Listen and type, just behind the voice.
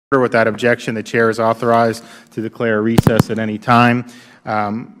Without objection, the Chair is authorized to declare a recess at any time.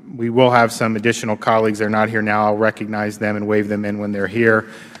 We will have some additional colleagues that are not here now. I'll recognize them and wave them in when they're here.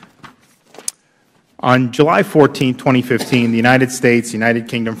 On July 14, 2015, the United States, United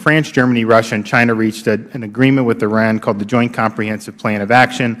Kingdom, France, Germany, Russia, and China reached an agreement with Iran called the Joint Comprehensive Plan of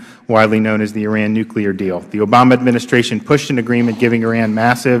Action, widely known as the Iran nuclear deal. The Obama administration pushed an agreement giving Iran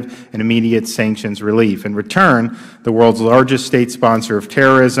massive and immediate sanctions relief. In return, the world's largest state sponsor of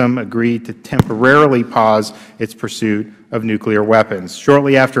terrorism agreed to temporarily pause its pursuit of nuclear weapons.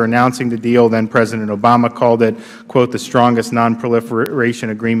 Shortly after announcing the deal, then-President Obama called it, quote, the strongest nonproliferation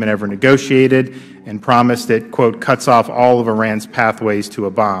agreement ever negotiated, and promised it, quote, cuts off all of Iran's pathways to a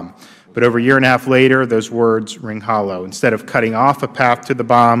bomb. But over a year and a half later, those words ring hollow. Instead of cutting off a path to the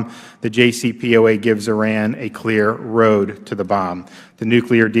bomb, the JCPOA gives Iran a clear road to the bomb. The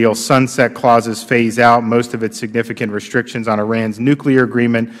nuclear deal sunset clauses phase out most of its significant restrictions on Iran's nuclear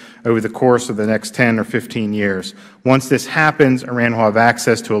agreement over the course of the next 10 or 15 years. Once this happens, Iran will have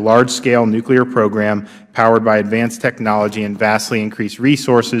access to a large-scale nuclear program powered by advanced technology and vastly increased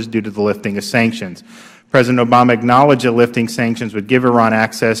resources due to the lifting of sanctions. President Obama acknowledged that lifting sanctions would give Iran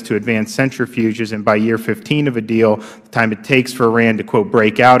access to advanced centrifuges, and by year 15 of a deal, the time it takes for Iran to, quote,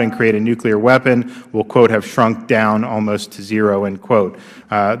 break out and create a nuclear weapon will, quote, have shrunk down almost to zero, end quote.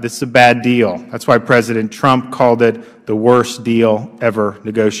 This is a bad deal. That's why President Trump called it the worst deal ever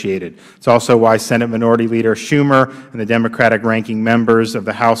negotiated. It's also why Senate Minority Leader Schumer and the Democratic ranking members of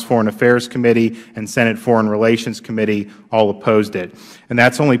the House Foreign Affairs Committee and Senate Foreign Relations Committee all opposed it. And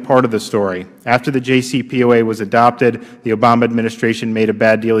that's only part of the story. After the JCPOA was adopted, the Obama administration made a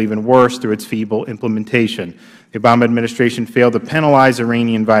bad deal even worse through its feeble implementation. The Obama administration failed to penalize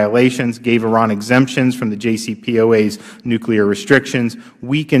Iranian violations, gave Iran exemptions from the JCPOA's nuclear restrictions,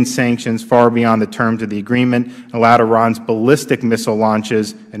 weakened sanctions far beyond the terms of the agreement, and allowed Iran's ballistic missile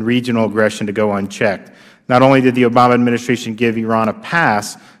launches and regional aggression to go unchecked. Not only did the Obama administration give Iran a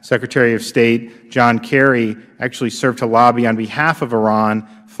pass, Secretary of State John Kerry actually served to lobby on behalf of Iran,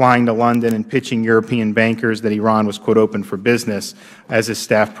 flying to London and pitching European bankers that Iran was, quote, open for business, as his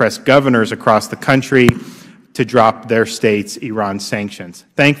staff pressed governors across the country to drop their states' Iran sanctions.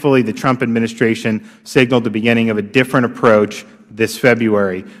 Thankfully, the Trump administration signaled the beginning of a different approach this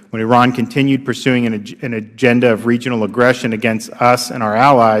February. When Iran continued pursuing an agenda of regional aggression against us and our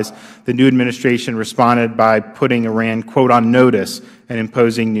allies, the new administration responded by putting Iran, quote, on notice and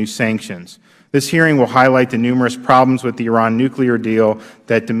imposing new sanctions. This hearing will highlight the numerous problems with the Iran nuclear deal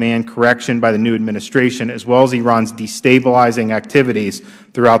that demand correction by the new administration, as well as Iran's destabilizing activities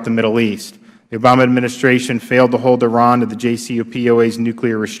throughout the Middle East. The Obama administration failed to hold Iran to the JCPOA's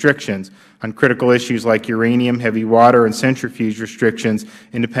nuclear restrictions. On critical issues like uranium, heavy water, and centrifuge restrictions,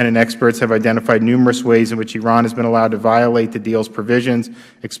 independent experts have identified numerous ways in which Iran has been allowed to violate the deal's provisions,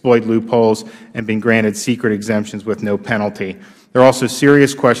 exploit loopholes, and been granted secret exemptions with no penalty. There are also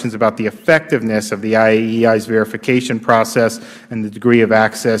serious questions about the effectiveness of the IAEI's verification process and the degree of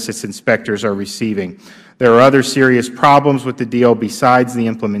access its inspectors are receiving. There are other serious problems with the deal besides the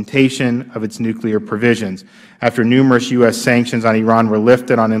implementation of its nuclear provisions. After numerous U.S. sanctions on Iran were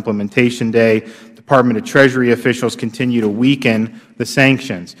lifted on implementation day, Department of Treasury officials continue to weaken the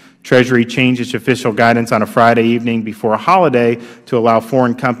sanctions. Treasury changed its official guidance on a Friday evening before a holiday to allow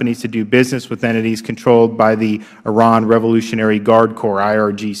foreign companies to do business with entities controlled by the Iran Revolutionary Guard Corps,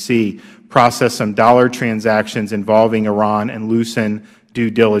 IRGC, process some dollar transactions involving Iran, and loosen due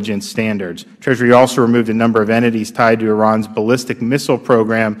diligence standards. Treasury also removed a number of entities tied to Iran's ballistic missile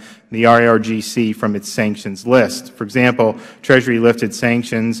program, the IRGC, from its sanctions list. For example, Treasury lifted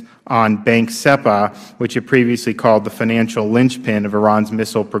sanctions on Bank SEPA, which it previously called the financial linchpin of Iran's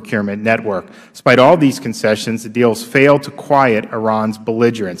missile procurement network. Despite all these concessions, the deals failed to quiet Iran's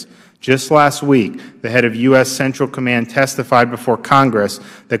belligerence. Just last week, the head of U.S. Central Command testified before Congress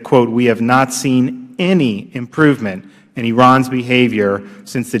that, quote, we have not seen any improvement in Iran's behavior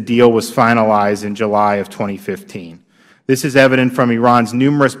since the deal was finalized in July of 2015. This is evident from Iran's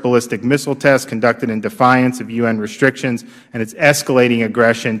numerous ballistic missile tests conducted in defiance of UN restrictions and its escalating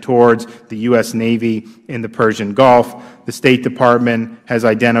aggression towards the U.S. Navy in the Persian Gulf. The State Department has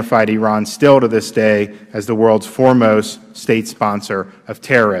identified Iran still to this day as the world's foremost state sponsor of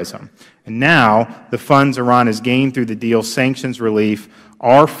terrorism. And now, the funds Iran has gained through the deal's sanctions relief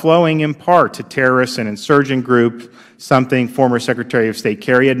are flowing in part to terrorists and insurgent groups, something former Secretary of State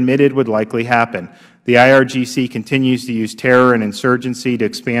Kerry admitted would likely happen. The IRGC continues to use terror and insurgency to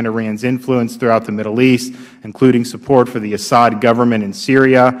expand Iran's influence throughout the Middle East, including support for the Assad government in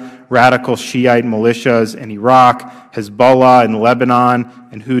Syria, radical Shiite militias in Iraq, Hezbollah in Lebanon,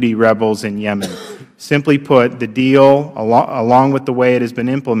 and Houthi rebels in Yemen. Simply put, the deal, along with the way it has been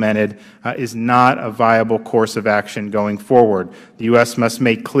implemented, is not a viable course of action going forward. The U.S. must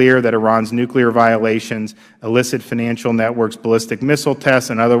make clear that Iran's nuclear violations, illicit financial networks, ballistic missile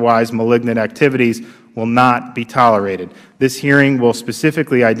tests, and otherwise malignant activities will not be tolerated. This hearing will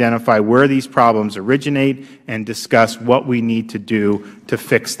specifically identify where these problems originate and discuss what we need to do to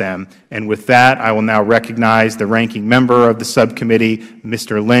fix them. And with that, I will now recognize the ranking member of the subcommittee,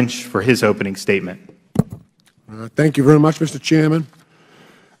 Mr. Lynch, for his opening statement. Thank you very much, Mr. Chairman.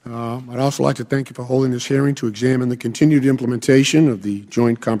 I'd also like to thank you for holding this hearing to examine the continued implementation of the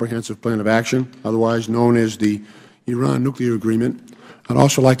Joint Comprehensive Plan of Action, otherwise known as the Iran Nuclear Agreement. I'd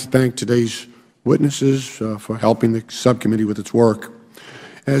also like to thank today's witnesses for helping the subcommittee with its work.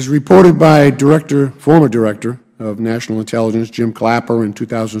 As reported by former Director of National Intelligence Jim Clapper in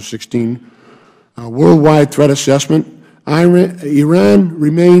 2016, worldwide threat assessment, Iran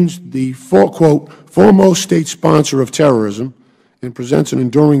remains the, quote, foremost state sponsor of terrorism and presents an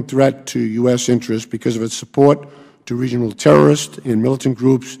enduring threat to U.S. interests because of its support to regional terrorist and militant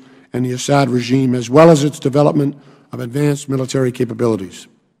groups and the Assad regime, as well as its development of advanced military capabilities.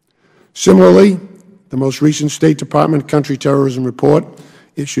 Similarly, the most recent State Department Country Terrorism Report,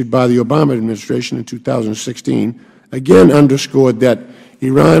 issued by the Obama administration in 2016, again underscored that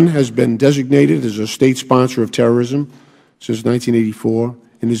Iran has been designated as a state sponsor of terrorism since 1984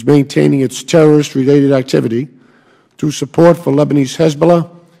 and is maintaining its terrorist-related activity through support for Lebanese Hezbollah,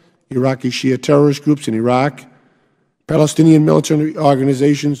 Iraqi Shia terrorist groups in Iraq, Palestinian militant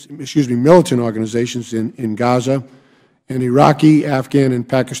organizations in Gaza, and Iraqi, Afghan, and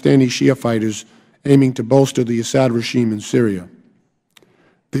Pakistani Shia fighters aiming to bolster the Assad regime in Syria.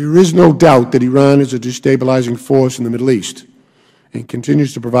 There is no doubt that Iran is a destabilizing force in the Middle East and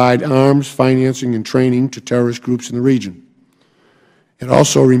continues to provide arms, financing, and training to terrorist groups in the region. It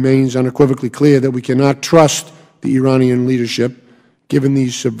also remains unequivocally clear that we cannot trust the Iranian leadership given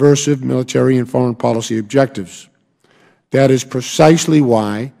these subversive military and foreign policy objectives. That is precisely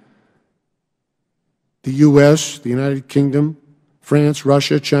why the U.S., the United Kingdom, France,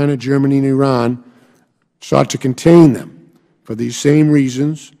 Russia, China, Germany, and Iran sought to contain them. For these same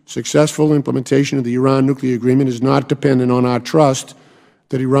reasons, successful implementation of the Iran nuclear agreement is not dependent on our trust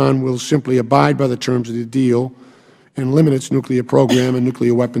that Iran will simply abide by the terms of the deal and limit its nuclear program and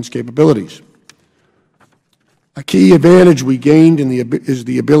nuclear weapons capabilities. A key advantage we gained is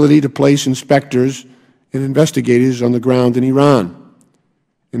the ability to place inspectors and investigators on the ground in Iran.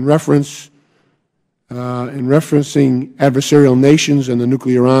 In referencing adversarial nations and the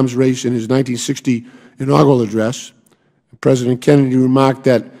nuclear arms race in his 1960 inaugural address, President Kennedy remarked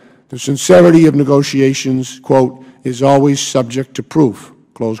that the sincerity of negotiations, quote, is always subject to proof,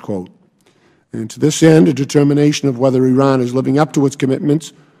 close quote. And to this end, a determination of whether Iran is living up to its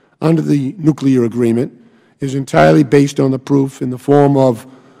commitments under the nuclear agreement is entirely based on the proof in the form of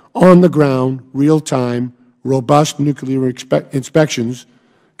on-the-ground, real-time, robust nuclear inspections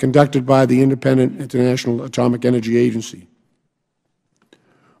conducted by the independent International Atomic Energy Agency.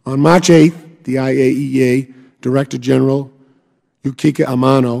 On March 8th, the IAEA Director General Yukika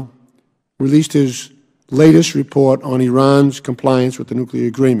Amano released his latest report on Iran's compliance with the nuclear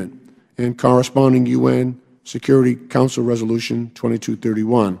agreement and corresponding UN Security Council Resolution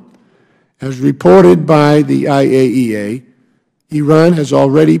 2231. As reported by the IAEA, Iran has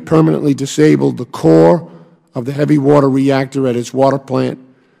already permanently disabled the core of the heavy water reactor at its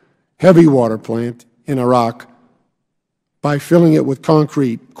heavy water plant in Iraq by filling it with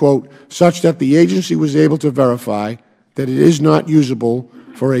concrete, quote, such that the agency was able to verify that it is not usable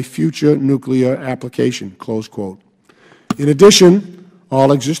for a future nuclear application, close quote. In addition,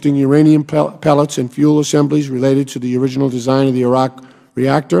 all existing uranium pellets and fuel assemblies related to the original design of the Iraq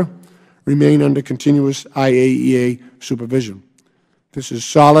reactor remain under continuous IAEA supervision. This is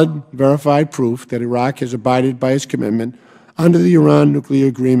solid, verified proof that Iraq has abided by its commitment under the Iran nuclear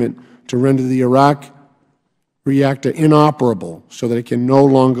agreement to render the Iraq reactor inoperable so that it can no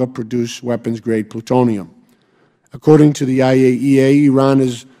longer produce weapons-grade plutonium. According to the IAEA, Iran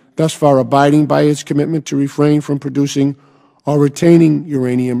is thus far abiding by its commitment to refrain from producing or retaining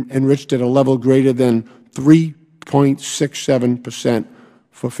uranium enriched at a level greater than 3.67%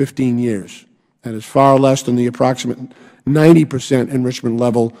 for 15 years. That is far less than the approximate 90% enrichment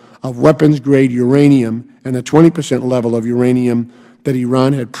level of weapons-grade uranium and the 20% level of uranium that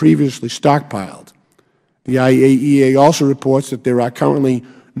Iran had previously stockpiled. The IAEA also reports that there are currently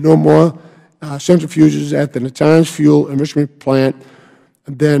no more centrifuges at the Natanz fuel enrichment plant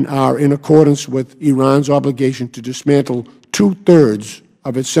than are in accordance with Iran's obligation to dismantle 2/3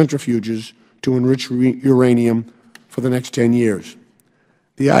 of its centrifuges to enrich uranium for the next 10 years.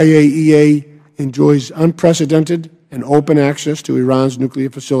 The IAEA enjoys unprecedented and open access to Iran's nuclear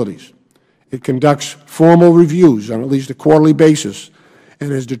facilities. It conducts formal reviews on at least a quarterly basis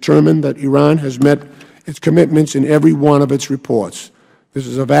and has determined that Iran has met its commitments in every one of its reports. This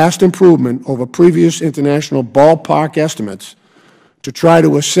is a vast improvement over previous international ballpark estimates to try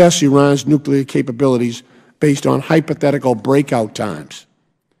to assess Iran's nuclear capabilities based on hypothetical breakout times.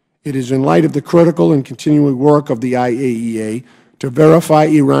 It is in light of the critical and continuing work of the IAEA to verify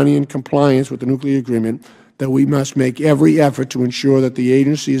Iranian compliance with the nuclear agreement that we must make every effort to ensure that the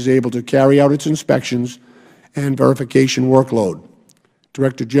agency is able to carry out its inspections and verification workload.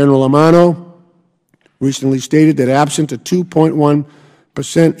 Director General Amano recently stated that absent a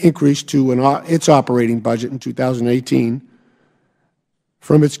 2.1% increase to its operating budget in 2018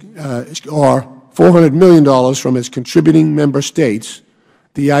 from its, or $400 million from its contributing member states,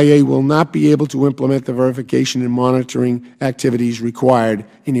 the IA will not be able to implement the verification and monitoring activities required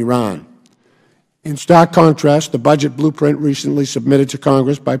in Iran. In stark contrast, the budget blueprint recently submitted to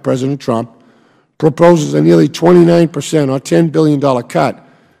Congress by President Trump proposes a nearly 29% or $10 billion cut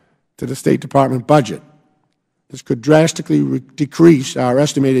to the State Department budget. This could drastically decrease our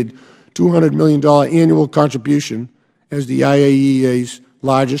estimated $200 million annual contribution as the IAEA's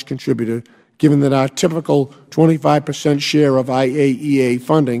largest contributor, given that our typical 25% share of IAEA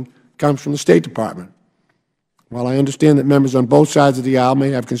funding comes from the State Department. While I understand that members on both sides of the aisle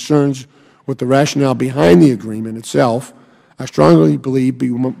may have concerns with the rationale behind the agreement itself, I strongly believe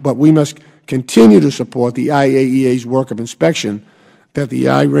but we must continue to support the IAEA's work of inspection that the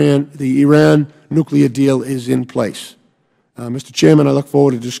Iran nuclear deal is in place. Mr. Chairman, I look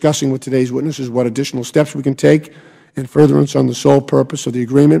forward to discussing with today's witnesses what additional steps we can take in furtherance on the sole purpose of the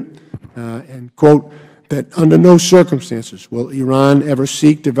agreement, and quote, that under no circumstances will Iran ever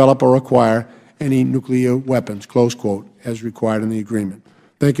seek, develop, or acquire any nuclear weapons, close quote, as required in the agreement.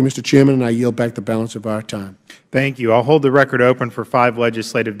 Thank you, Mr. Chairman, and I yield back the balance of our time. Thank you. I'll hold the record open for 5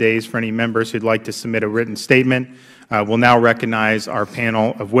 legislative days for any members who'd like to submit a written statement. We'll now recognize our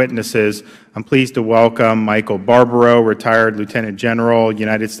panel of witnesses. I'm pleased to welcome Michael Barbaro, retired Lieutenant General,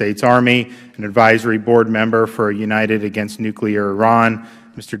 United States Army, an advisory board member for United Against Nuclear Iran.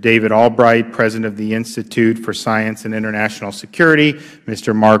 Mr. David Albright, President of the Institute for Science and International Security,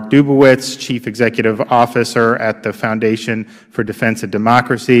 Mr. Mark Dubowitz, Chief Executive Officer at the Foundation for Defense of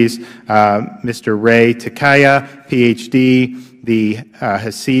Democracies, Mr. Ray Takeyh, Ph.D., the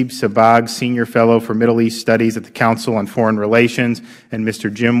Hasib Sabag Senior Fellow for Middle East Studies at the Council on Foreign Relations, and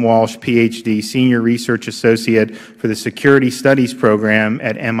Mr. Jim Walsh, Ph.D., Senior Research Associate for the Security Studies Program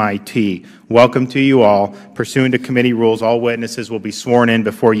at MIT. Welcome to you all. Pursuant to committee rules, all witnesses will be sworn in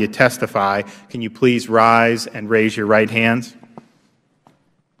before you testify. Can you please rise and raise your right hands?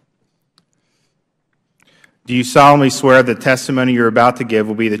 Do you solemnly swear that the testimony you're about to give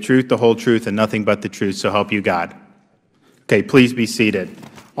will be the truth, the whole truth, and nothing but the truth, so help you God? Okay, please be seated.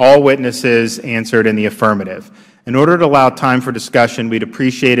 All witnesses answered in the affirmative. In order to allow time for discussion, we'd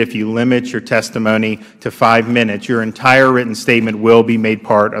appreciate if you limit your testimony to 5 minutes. Your entire written statement will be made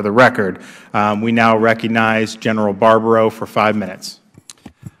part of the record. We now recognize General Barbaro for 5 minutes.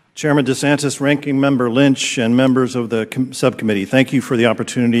 Chairman DeSantis, Ranking Member Lynch, and members of the subcommittee, thank you for the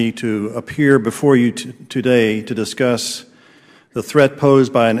opportunity to appear before you today to discuss the threat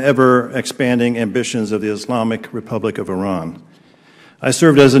posed by an ever-expanding ambitions of the Islamic Republic of Iran. I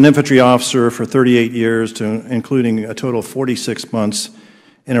served as an infantry officer for 38 years, including a total of 46 months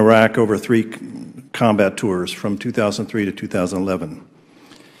in Iraq over 3 combat tours from 2003 to 2011.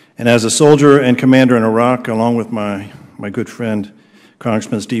 And as a soldier and commander in Iraq, along with my good friend,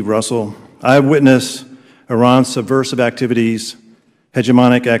 Congressman Steve Russell, I have witnessed Iran's subversive activities,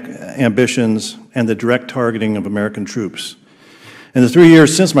 hegemonic ambitions, and the direct targeting of American troops. In the 3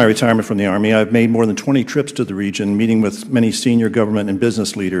 years since my retirement from the Army, I've made more than 20 trips to the region, meeting with many senior government and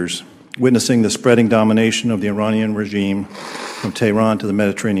business leaders, witnessing the spreading domination of the Iranian regime from Tehran to the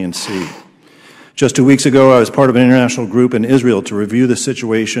Mediterranean Sea. Just 2 weeks ago, I was part of an international group in Israel to review the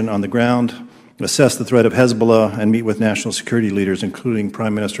situation on the ground, assess the threat of Hezbollah, and meet with national security leaders, including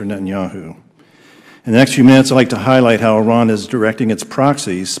Prime Minister Netanyahu. In the next few minutes, I'd like to highlight how Iran is directing its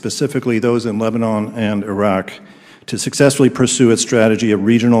proxies, specifically those in Lebanon and Iraq, to successfully pursue its strategy of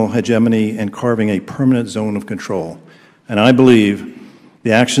regional hegemony and carving a permanent zone of control. And I believe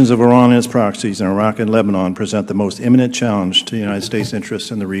the actions of Iran and its proxies in Iraq and Lebanon present the most imminent challenge to the United States'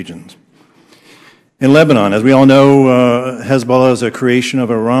 interests in the region. In Lebanon, as we all know, Hezbollah is a creation of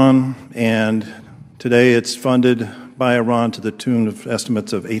Iran, and today it's funded by Iran to the tune of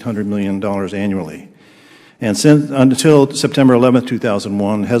estimates of $800 million annually. And until September 11,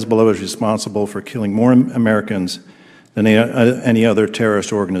 2001, Hezbollah was responsible for killing more Americans than any other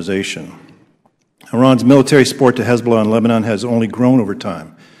terrorist organization. Iran's military support to Hezbollah in Lebanon has only grown over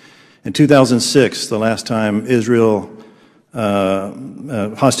time. In 2006, the last time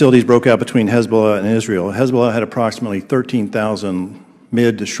hostilities broke out between Hezbollah and Israel, Hezbollah had approximately 13,000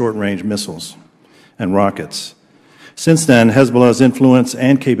 mid to short-range missiles and rockets. Since then, Hezbollah's influence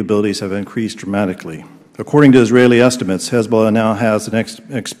and capabilities have increased dramatically. According to Israeli estimates, Hezbollah now has an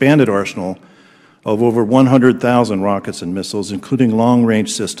expanded arsenal of over 100,000 rockets and missiles, including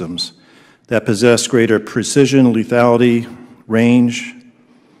long-range systems that possess greater precision, lethality, range,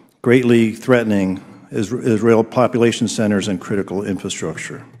 greatly threatening Israel population centers and critical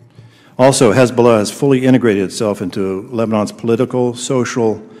infrastructure. Also, Hezbollah has fully integrated itself into Lebanon's political,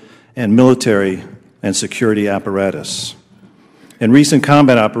 social, and military and security apparatus. In recent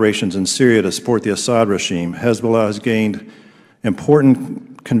combat operations in Syria to support the Assad regime, Hezbollah has gained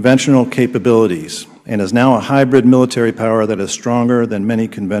important conventional capabilities and is now a hybrid military power that is stronger than many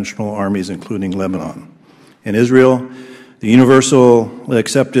conventional armies, including Lebanon. In Israel, the universal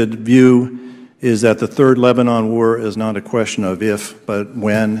accepted view is that the Third Lebanon War is not a question of if, but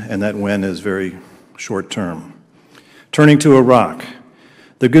when, and that when is very short term. Turning to Iraq,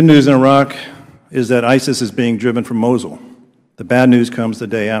 the good news in Iraq is that ISIS is being driven from Mosul. The bad news comes the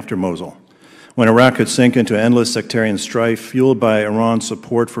day after Mosul, when Iraq could sink into endless sectarian strife fueled by Iran's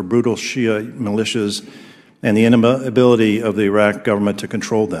support for brutal Shia militias and the inability of the Iraq government to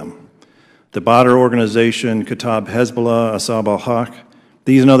control them. The Badr organization, Kataib Hezbollah, Asab al-Haq,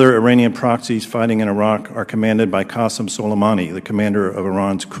 these and other Iranian proxies fighting in Iraq are commanded by Qasem Soleimani, the commander of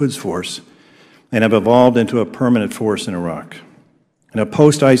Iran's Quds force, and have evolved into a permanent force in Iraq. In a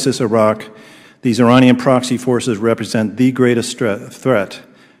post-ISIS Iraq, these Iranian proxy forces represent the greatest threat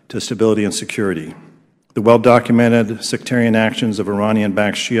to stability and security. The well-documented sectarian actions of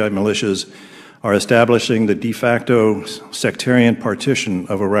Iranian-backed Shiite militias are establishing the de facto sectarian partition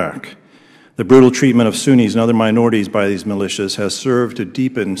of Iraq. The brutal treatment of Sunnis and other minorities by these militias has served to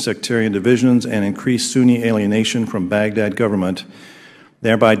deepen sectarian divisions and increase Sunni alienation from Baghdad government,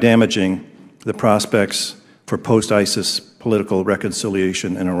 thereby damaging the prospects for post-ISIS political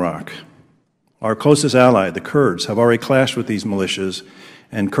reconciliation in Iraq. Our closest ally, the Kurds, have already clashed with these militias,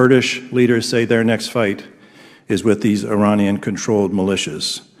 and Kurdish leaders say their next fight is with these Iranian-controlled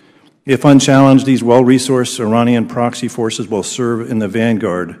militias. If unchallenged, these well-resourced Iranian proxy forces will serve in the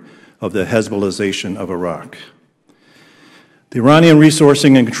vanguard of the Hezbollahization of Iraq. The Iranian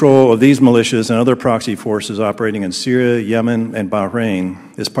resourcing and control of these militias and other proxy forces operating in Syria, Yemen, and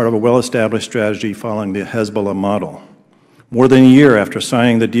Bahrain is part of a well-established strategy following the Hezbollah model. More than a year after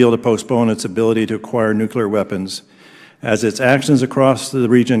signing the deal to postpone its ability to acquire nuclear weapons, as its actions across the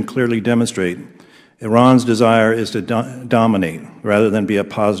region clearly demonstrate, Iran's desire is to dominate rather than be a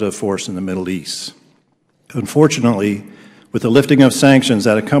positive force in the Middle East. Unfortunately, with the lifting of sanctions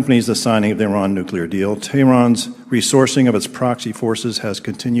that accompanies the signing of the Iran nuclear deal, Tehran's resourcing of its proxy forces has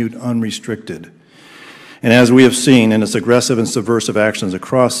continued unrestricted. And as we have seen in its aggressive and subversive actions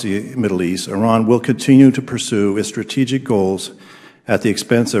across the Middle East, Iran will continue to pursue its strategic goals at the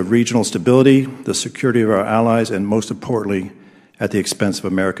expense of regional stability, the security of our allies, and most importantly, at the expense of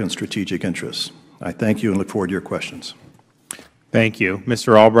American strategic interests. I thank you and look forward to your questions. Thank you.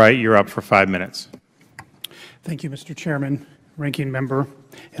 Mr. Albright, you're up for 5 minutes. Thank you, Mr. Chairman, Ranking Member,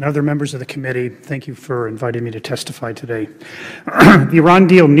 and other members of the committee. Thank you for inviting me to testify today. The Iran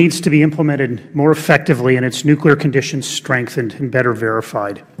deal needs to be implemented more effectively and its nuclear conditions strengthened and better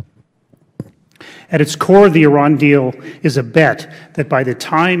verified. At its core, the Iran deal is a bet that by the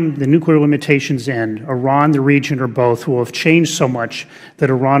time the nuclear limitations end, Iran, the region, or both will have changed so much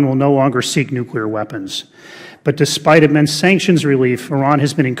that Iran will no longer seek nuclear weapons. But despite immense sanctions relief, Iran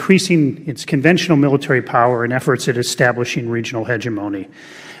has been increasing its conventional military power in efforts at establishing regional hegemony.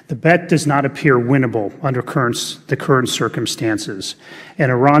 The bet does not appear winnable under the current circumstances,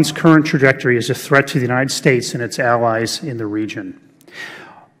 and Iran's current trajectory is a threat to the United States and its allies in the region.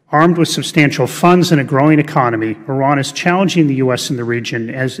 Armed with substantial funds and a growing economy, Iran is challenging the U.S. in the region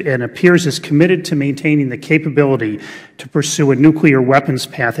and appears as committed to maintaining the capability to pursue a nuclear weapons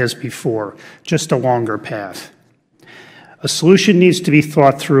path as before, just a longer path. A solution needs to be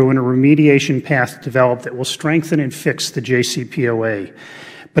thought through and a remediation path developed that will strengthen and fix the JCPOA.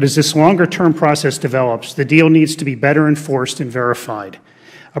 But as this longer-term process develops, the deal needs to be better enforced and verified.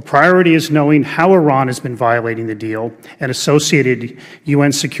 A priority is knowing how Iran has been violating the deal and associated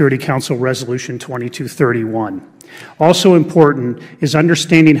UN Security Council Resolution 2231. Also important is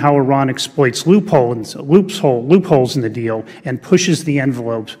understanding how Iran exploits loopholes in the deal and pushes the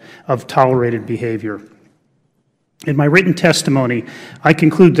envelope of tolerated behavior. In my written testimony, I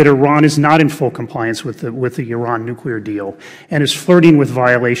conclude that Iran is not in full compliance with the Iran nuclear deal and is flirting with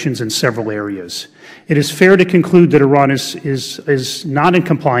violations in several areas. It is fair to conclude that Iran is not in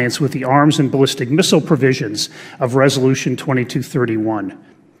compliance with the arms and ballistic missile provisions of Resolution 2231.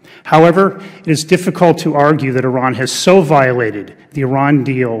 However, it is difficult to argue that Iran has so violated the Iran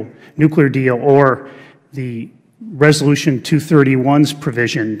nuclear deal, or the Resolution 231's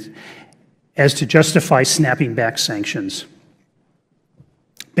provisions as to justify snapping back sanctions.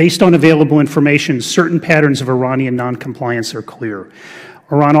 Based on available information, certain patterns of Iranian noncompliance are clear.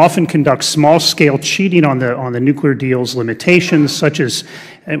 Iran often conducts small-scale cheating on the nuclear deal's limitations, such as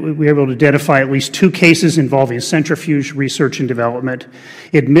we were able to identify at least 2 cases involving centrifuge research and development.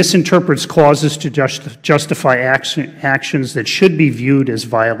 It misinterprets clauses to justify actions that should be viewed as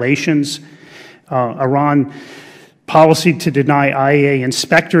violations. Iran policy to deny IAEA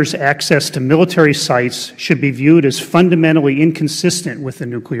inspectors access to military sites should be viewed as fundamentally inconsistent with the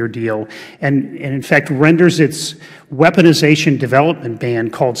nuclear deal and in fact renders its weaponization development ban,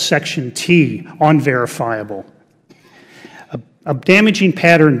 called Section T, unverifiable. A damaging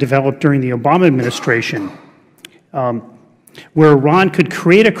pattern developed during the Obama administration where Iran could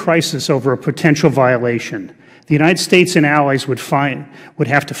create a crisis over a potential violation. The United States and allies would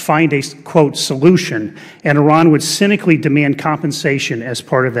have to find a, quote, solution, and Iran would cynically demand compensation as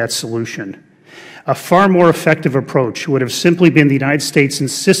part of that solution. A far more effective approach would have simply been the United States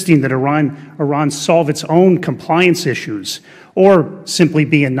insisting that Iran solve its own compliance issues, or simply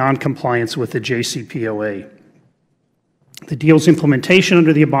be in noncompliance with the JCPOA. The deal's implementation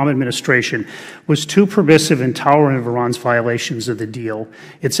under the Obama administration was too permissive and tolerant of Iran's violations of the deal,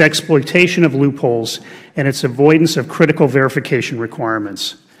 its exploitation of loopholes, and its avoidance of critical verification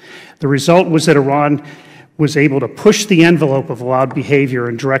requirements. The result was that Iran was able to push the envelope of allowed behavior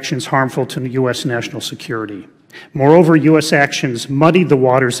in directions harmful to U.S. national security. Moreover, U.S. actions muddied the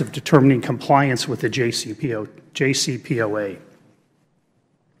waters of determining compliance with the JCPOA.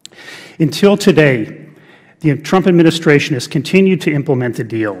 Until today, the Trump administration has continued to implement the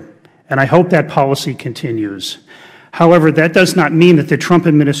deal, and I hope that policy continues. However, that does not mean that the Trump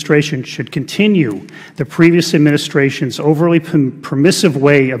administration should continue the previous administration's overly permissive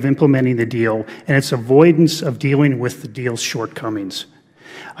way of implementing the deal and its avoidance of dealing with the deal's shortcomings.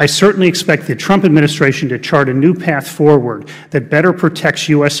 I certainly expect the Trump administration to chart a new path forward that better protects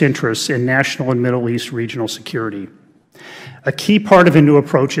U.S. interests in national and Middle East regional security. A key part of a new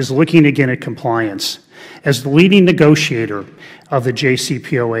approach is looking again at compliance. As the leading negotiator of the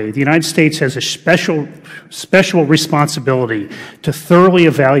JCPOA, the United States has a special responsibility to thoroughly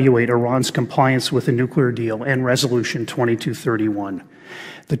evaluate Iran's compliance with the nuclear deal and Resolution 2231.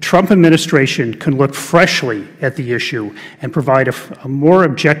 The Trump administration can look freshly at the issue and provide a more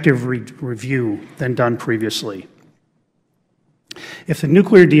objective review than done previously. If the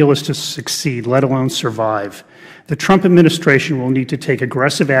nuclear deal is to succeed, let alone survive, the Trump administration will need to take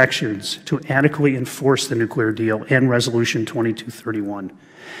aggressive actions to adequately enforce the nuclear deal and Resolution 2231.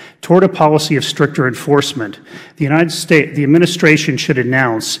 Toward a policy of stricter enforcement, the administration should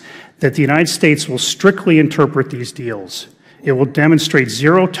announce that the United States will strictly interpret these deals. It will demonstrate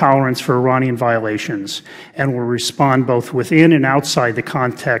zero tolerance for Iranian violations and will respond both within and outside the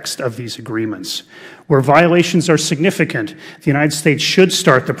context of these agreements. Where violations are significant, the United States should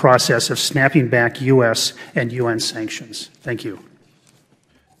start the process of snapping back U.S. and UN sanctions. Thank you.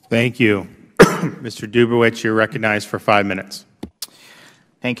 Thank you. Mr. Dubowitz, you're recognized for 5 minutes.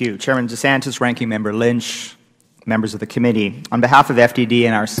 Thank you. Chairman DeSantis, Ranking Member Lynch, members of the committee. On behalf of FDD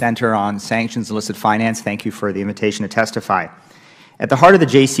and our Center on Sanctions and Illicit Finance, thank you for the invitation to testify. At the heart of the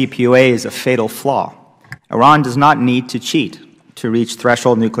JCPOA is a fatal flaw. Iran does not need to cheat to reach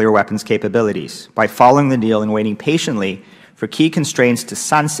threshold nuclear weapons capabilities. By following the deal and waiting patiently for key constraints to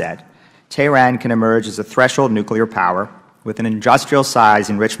sunset, Tehran can emerge as a threshold nuclear power with an industrial-size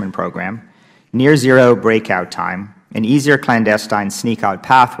enrichment program, near-zero breakout time, an easier clandestine sneak-out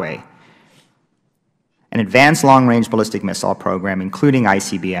pathway, an advanced long-range ballistic missile program, including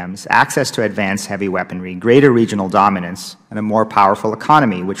ICBMs, access to advanced heavy weaponry, greater regional dominance, and a more powerful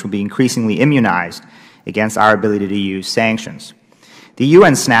economy, which will be increasingly immunized against our ability to use sanctions. The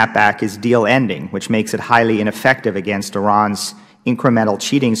UN snapback is deal-ending, which makes it highly ineffective against Iran's incremental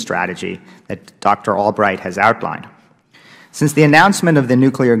cheating strategy that Dr. Albright has outlined. Since the announcement of the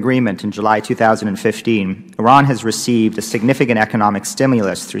nuclear agreement in July 2015, Iran has received a significant economic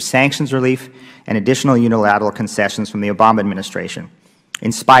stimulus through sanctions relief and additional unilateral concessions from the Obama administration.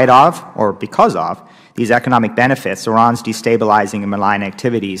 In spite of, or because of, these economic benefits, Iran's destabilizing and malign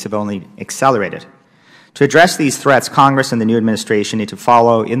activities have only accelerated. To address these threats, Congress and the new administration need to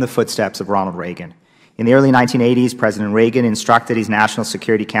follow in the footsteps of Ronald Reagan. In the early 1980s, President Reagan instructed his National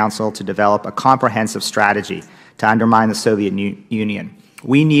Security Council to develop a comprehensive strategy to undermine the Soviet Union.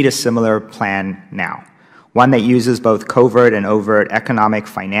 We need a similar plan now, one that uses both covert and overt economic,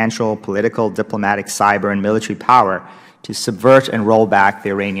 financial, political, diplomatic, cyber, and military power to subvert and roll back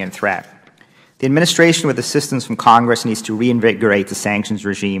the Iranian threat. The administration, with assistance from Congress, needs to reinvigorate the sanctions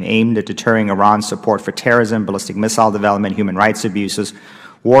regime aimed at deterring Iran's support for terrorism, ballistic missile development, human rights abuses,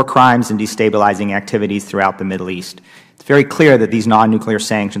 war crimes, and destabilizing activities throughout the Middle East. It's very clear that these non-nuclear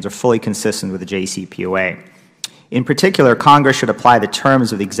sanctions are fully consistent with the JCPOA. In particular, Congress should apply the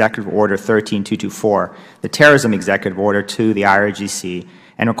terms of the Executive Order 13224, the Terrorism Executive Order, to the IRGC,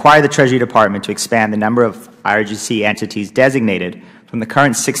 and require the Treasury Department to expand the number of IRGC entities designated from the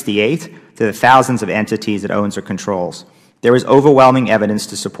current 68 to the thousands of entities it owns or controls. There is overwhelming evidence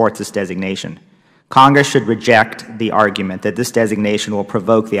to support this designation. Congress should reject the argument that this designation will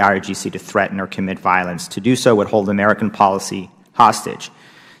provoke the IRGC to threaten or commit violence. To do so would hold American policy hostage.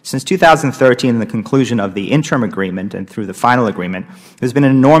 Since 2013 and the conclusion of the interim agreement and through the final agreement, there has been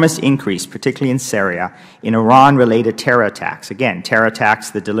an enormous increase, particularly in Syria, in Iran-related terror attacks. Again, terror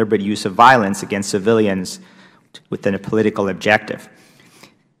attacks, the deliberate use of violence against civilians within a political objective.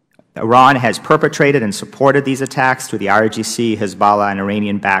 Iran has perpetrated and supported these attacks through the IRGC, Hezbollah, and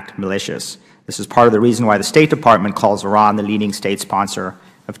Iranian-backed militias. This is part of the reason why the State Department calls Iran the leading state sponsor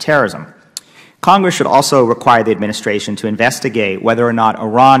of terrorism. Congress should also require the administration to investigate whether or not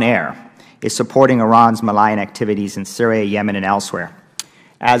Iran Air is supporting Iran's malign activities in Syria, Yemen, and elsewhere.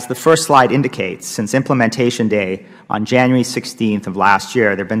 As the first slide indicates, since implementation day on January 16th of last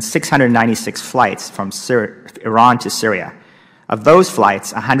year, there have been 696 flights from Iran to Syria. Of those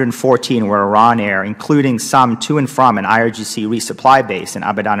flights, 114 were Iran Air, including some to and from an IRGC resupply base in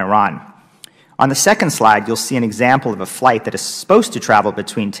Abadan, Iran. On the second slide, you'll see an example of a flight that is supposed to travel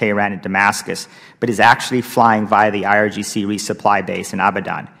between Tehran and Damascus, but is actually flying via the IRGC resupply base in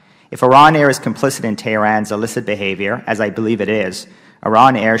Abadan. If Iran Air is complicit in Tehran's illicit behavior, as I believe it is,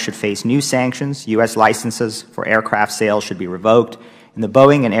 Iran Air should face new sanctions, U.S. licenses for aircraft sales should be revoked, and the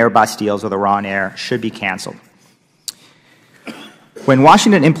Boeing and Airbus deals with Iran Air should be canceled. When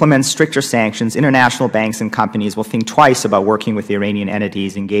Washington implements stricter sanctions, international banks and companies will think twice about working with the Iranian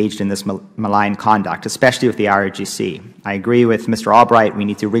entities engaged in this malign conduct, especially with the IRGC. I agree with Mr. Albright, we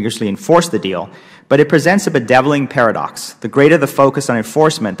need to rigorously enforce the deal, but it presents a bedeviling paradox. The greater the focus on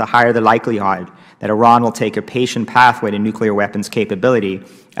enforcement, the higher the likelihood that Iran will take a patient pathway to nuclear weapons capability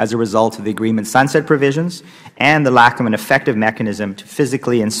as a result of the agreement's sunset provisions and the lack of an effective mechanism to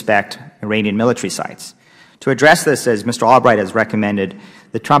physically inspect Iranian military sites. To address this, as Mr. Albright has recommended,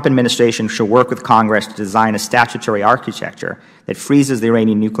 the Trump administration should work with Congress to design a statutory architecture that freezes the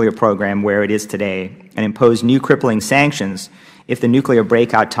Iranian nuclear program where it is today and impose new crippling sanctions if the nuclear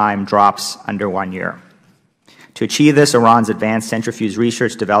breakout time drops under 1 year. To achieve this, Iran's advanced centrifuge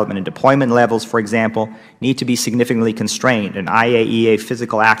research, development, and deployment levels, for example, need to be significantly constrained, and IAEA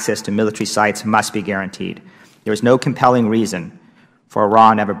physical access to military sites must be guaranteed. There is no compelling reason for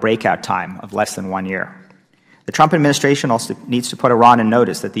Iran to have a breakout time of less than 1 year. The Trump administration also needs to put Iran on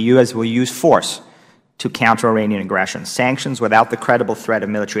notice that the U.S. will use force to counter Iranian aggression. Sanctions without the credible threat of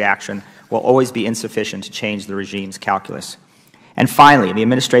military action will always be insufficient to change the regime's calculus. And finally, the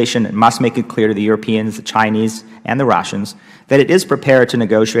administration must make it clear to the Europeans, the Chinese, and the Russians that it is prepared to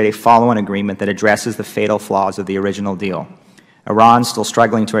negotiate a follow-on agreement that addresses the fatal flaws of the original deal. Iran, still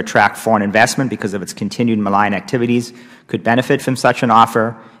struggling to attract foreign investment because of its continued malign activities, could benefit from such an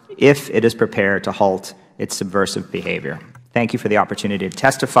offer if it is prepared to halt its subversive behavior. Thank you for the opportunity to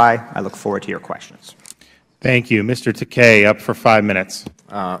testify. I look forward to your questions. Thank you. Mr. Takeyh, up for 5 minutes.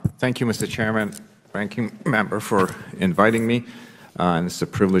 Thank you, Mr. Chairman, Ranking Member, for inviting me. And it's a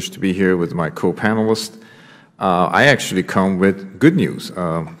privilege to be here with my co-panelists. I actually come with good news.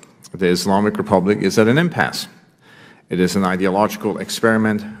 The Islamic Republic is at an impasse. It is an ideological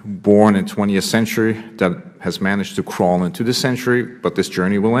experiment born in the 20th century that has managed to crawl into this century, but this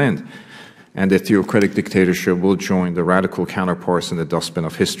journey will end. And the theocratic dictatorship will join the radical counterparts in the dustbin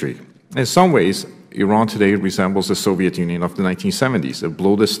of history. In some ways, Iran today resembles the Soviet Union of the 1970s, a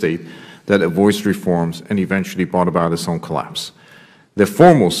bloated state that avoids reforms and eventually brought about its own collapse. The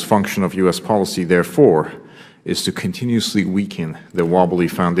foremost function of U.S. policy, therefore, is to continuously weaken the wobbly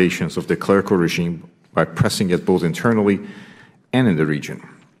foundations of the clerical regime by pressing it both internally and in the region.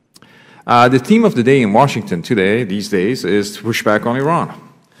 The theme of the day in Washington today, these days, is to push back on Iran.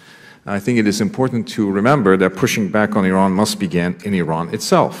 I think it is important to remember that pushing back on Iran must begin in Iran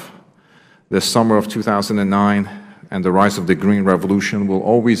itself. The summer of 2009 and the rise of the Green Revolution will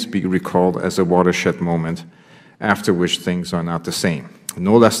always be recalled as a watershed moment after which things are not the same.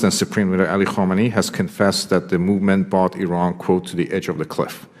 no less than Supreme Leader Ali Khamenei, has confessed that the movement brought Iran, quote, to the edge of the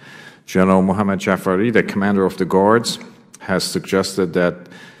cliff. General Mohammad Jafari, the commander of the guards, has suggested that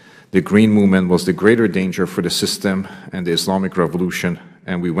the Green Movement was the greater danger for the system and the Islamic Revolution,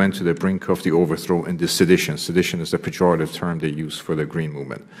 and we went to the brink of the overthrow in the sedition. Sedition is the pejorative term they use for the Green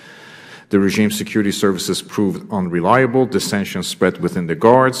Movement. The regime's security services proved unreliable. Dissension spread within the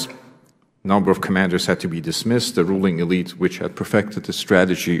guards. A number of commanders had to be dismissed. The ruling elite, which had perfected the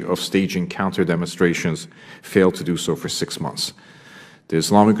strategy of staging counter-demonstrations, failed to do so for 6 months. The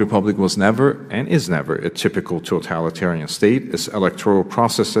Islamic Republic was never and is never a typical totalitarian state. Its electoral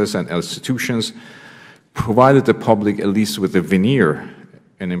processes and institutions provided the public at least with a veneer,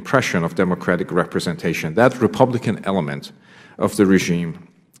 an impression of democratic representation. That Republican element of the regime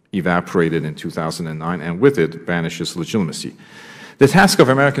evaporated in 2009, and with it vanishes legitimacy. The task of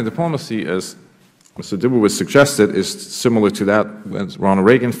American diplomacy, as Mr. Dibowitz suggested, is similar to that with Ronald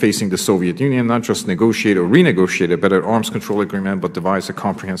Reagan facing the Soviet Union, not just negotiate or renegotiate a better arms control agreement, but devise a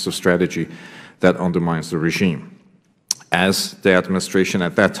comprehensive strategy that undermines the regime. As the administration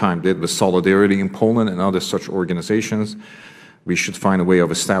at that time did with Solidarity in Poland and other such organizations, we should find a way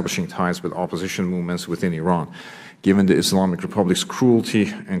of establishing ties with opposition movements within Iran. Given the Islamic Republic's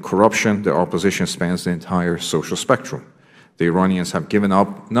cruelty and corruption, the opposition spans the entire social spectrum. The Iranians have given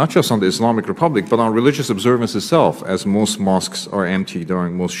up not just on the Islamic Republic, but on religious observance itself, as most mosques are empty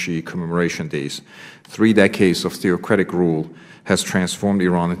during most Shi'i commemoration days. 3 decades of theocratic rule has transformed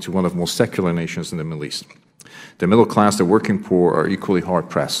Iran into one of the most secular nations in the Middle East. The middle class, the working poor, are equally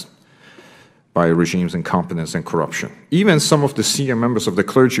hard-pressed by a regime's incompetence and corruption. Even some of the senior members of the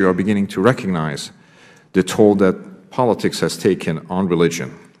clergy are beginning to recognize the toll that politics has taken on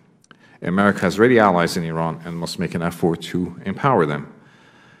religion. America has ready allies in Iran and must make an effort to empower them.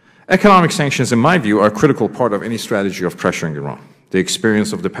 Economic sanctions, in my view, are a critical part of any strategy of pressuring Iran. The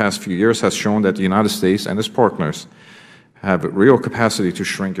experience of the past few years has shown that the United States and its partners have real capacity to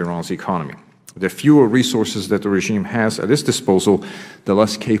shrink Iran's economy. The fewer resources that the regime has at its disposal, the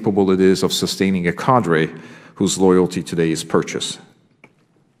less capable it is of sustaining a cadre whose loyalty today is purchased.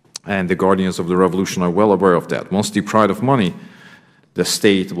 And the guardians of the revolution are well aware of that. Once deprived of money, the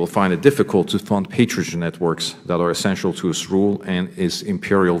state will find it difficult to fund patronage networks that are essential to its rule and its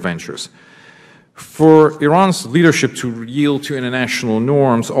imperial ventures. For Iran's leadership to yield to international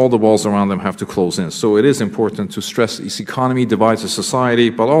norms, all the walls around them have to close in. So it is important to stress its economy divides a society,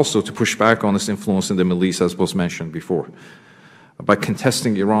 but also to push back on its influence in the Middle East, as was mentioned before. By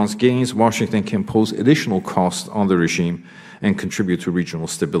contesting Iran's gains, Washington can impose additional costs on the regime and contribute to regional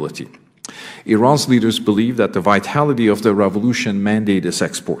stability. Iran's leaders believe that the vitality of the revolution mandates its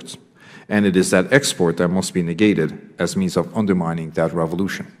exports, and it is that export that must be negated as means of undermining that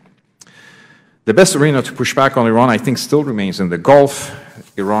revolution. The best arena to push back on Iran, I think, still remains in the Gulf.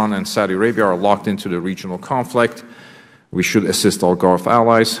 Iran and Saudi Arabia are locked into the regional conflict. We should assist all Gulf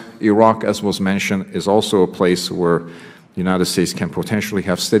allies. Iraq, as was mentioned, is also a place where the United States can potentially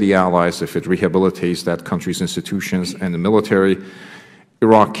have steady allies if it rehabilitates that country's institutions and the military.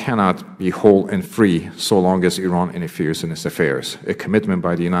 Iraq cannot be whole and free so long as Iran interferes in its affairs. A commitment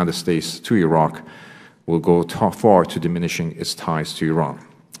by the United States to Iraq will go far to diminishing its ties to Iran.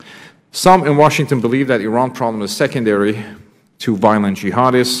 Some in Washington believe that Iran problem is secondary to violent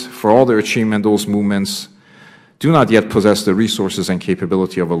jihadists. For all their achievement, those movements do not yet possess the resources and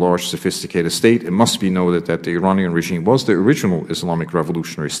capability of a large, sophisticated state. It must be noted that the Iranian regime was the original Islamic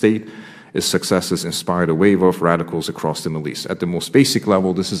revolutionary state. Its successes inspired a wave of radicals across the Middle East. At the most basic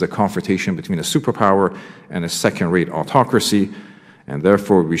level, this is a confrontation between a superpower and a second-rate autocracy, and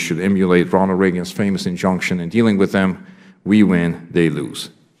therefore we should emulate Ronald Reagan's famous injunction in dealing with them: we win, they lose.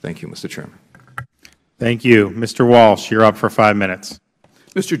 Thank you, Mr. Chairman. Thank you. Mr. Walsh, you're up for 5 minutes.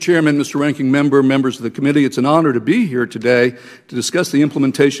 Mr. Chairman, Mr. Ranking Member, members of the committee, it's an honor to be here today to discuss the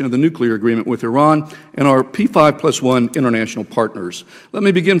implementation of the nuclear agreement with Iran and our P5+1 international partners. Let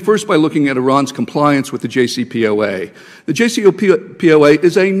me begin first by looking at Iran's compliance with the JCPOA. The JCPOA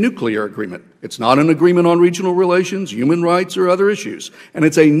is a nuclear agreement. It's not an agreement on regional relations, human rights, or other issues. And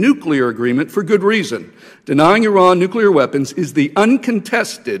it's a nuclear agreement for good reason. Denying Iran nuclear weapons is the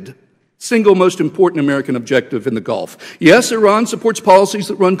uncontested single most important American objective in the Gulf. Yes, Iran supports policies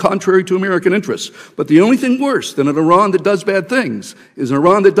that run contrary to American interests, but the only thing worse than an Iran that does bad things is an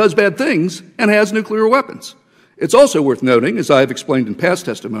Iran that does bad things and has nuclear weapons. It's also worth noting, as I have explained in past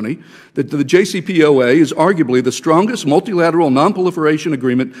testimony, that the JCPOA is arguably the strongest multilateral nonproliferation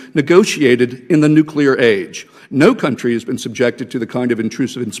agreement negotiated in the nuclear age. No country has been subjected to the kind of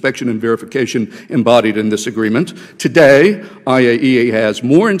intrusive inspection and verification embodied in this agreement. Today, IAEA has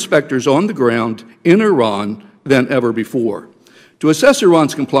more inspectors on the ground in Iran than ever before. To assess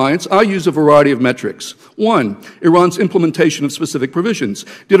Iran's compliance, I use a variety of metrics. 1, Iran's implementation of specific provisions.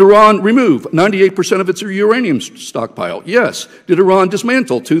 Did Iran remove 98% of its uranium stockpile? Yes. Did Iran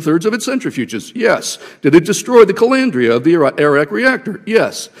dismantle 2/3 of its centrifuges? Yes. Did it destroy the calandria of the Arak reactor?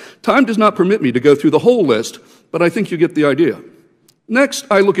 Yes. Time does not permit me to go through the whole list, but I think you get the idea. Next,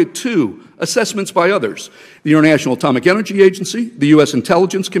 I look at 2 assessments by others. The International Atomic Energy Agency, the U.S.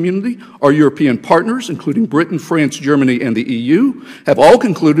 intelligence community, our European partners, including Britain, France, Germany, and the EU, have all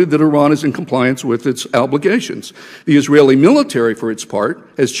concluded that Iran is in compliance with its obligations. The Israeli military, for its part,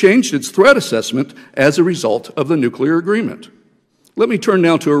 has changed its threat assessment as a result of the nuclear agreement. Let me turn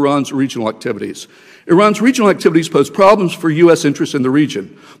now to Iran's regional activities. Iran's regional activities pose problems for U.S. interests in the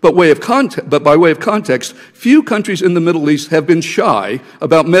region, but by way of context, few countries in the Middle East have been shy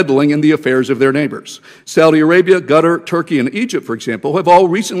about meddling in the affairs of their neighbors. Saudi Arabia, Qatar, Turkey, and Egypt, for example, have all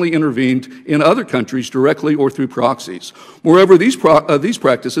recently intervened in other countries directly or through proxies. Moreover, these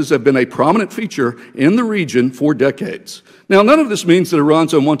practices have been a prominent feature in the region for decades. Now, none of this means that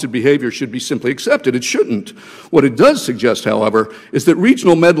Iran's unwanted behavior should be simply accepted. It shouldn't. What it does suggest, however, is that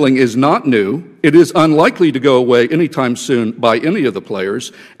regional meddling is not new, it is unlikely to go away anytime soon by any of the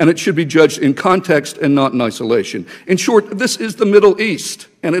players, and it should be judged in context and not in isolation. In short, this is the Middle East,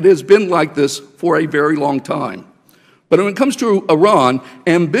 and it has been like this for a very long time. But when it comes to Iran,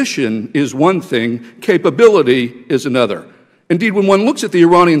 ambition is one thing, capability is another. Indeed, when one looks at the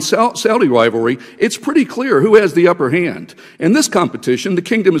Iranian-Saudi rivalry, it's pretty clear who has the upper hand. In this competition, the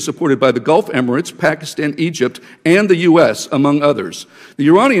kingdom is supported by the Gulf Emirates, Pakistan, Egypt, and the U.S., among others. The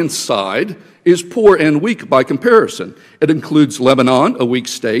Iranian side is poor and weak by comparison. It includes Lebanon, a weak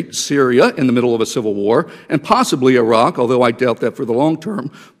state, Syria, in the middle of a civil war, and possibly Iraq, although I doubt that for the long term,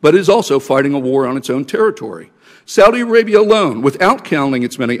 but is also fighting a war on its own territory. Saudi Arabia alone, without counting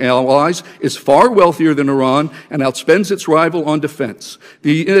its many allies, is far wealthier than Iran and outspends its rival on defense.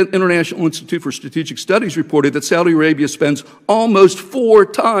 The International Institute for Strategic Studies reported that Saudi Arabia spends almost 4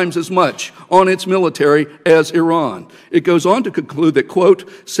 times as much on its military as Iran. It goes on to conclude that, quote,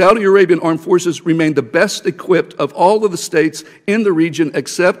 Saudi Arabian armed forces remain the best equipped of all of the states in the region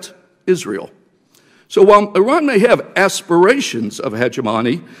except Israel. So while Iran may have aspirations of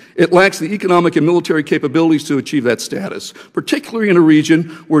hegemony, it lacks the economic and military capabilities to achieve that status, particularly in a region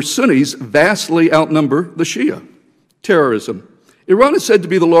where Sunnis vastly outnumber the Shia. Terrorism. Iran is said to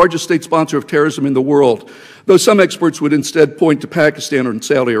be the largest state sponsor of terrorism in the world, though some experts would instead point to Pakistan or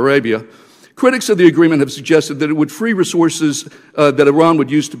Saudi Arabia. Critics of the agreement have suggested that it would free resources that Iran would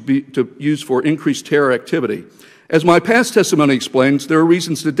use to use for increased terror activity. As my past testimony explains, there are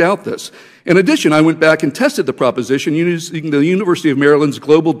reasons to doubt this. In addition, I went back and tested the proposition using the University of Maryland's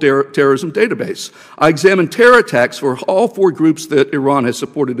Global Terrorism Database. I examined terror attacks for all 4 groups that Iran has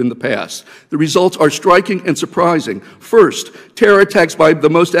supported in the past. The results are striking and surprising. First, terror attacks by the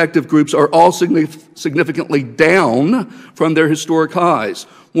most active groups are all significantly down from their historic highs.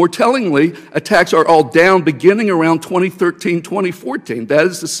 More tellingly, attacks are all down beginning around 2013, 2014. That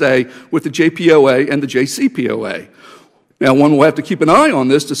is to say, with the JPOA and the JCPOA. Now, one will have to keep an eye on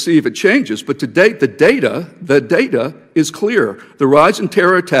this to see if it changes, but to date, the data is clear. The rise in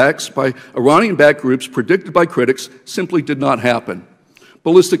terror attacks by Iranian-backed groups predicted by critics simply did not happen.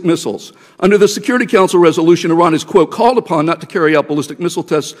 Ballistic missiles. Under the Security Council resolution, Iran is, quote, called upon not to carry out ballistic missile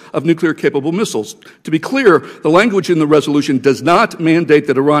tests of nuclear-capable missiles. To be clear, the language in the resolution does not mandate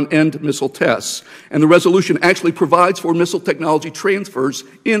that Iran end missile tests, and the resolution actually provides for missile technology transfers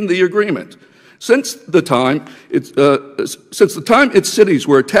in the agreement. Since the time its cities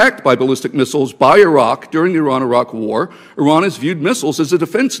were attacked by ballistic missiles by Iraq during the Iran-Iraq War, Iran has viewed missiles as a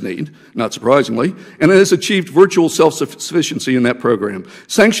defense need, not surprisingly, and it has achieved virtual self-sufficiency in that program.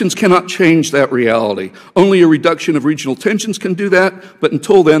 Sanctions cannot change that reality. Only a reduction of regional tensions can do that, but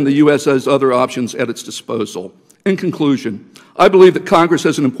until then, the U.S. has other options at its disposal. In conclusion, I believe that Congress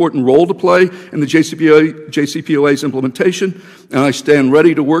has an important role to play in the JCPOA's implementation, and I stand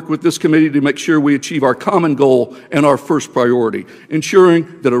ready to work with this committee to make sure we achieve our common goal and our first priority,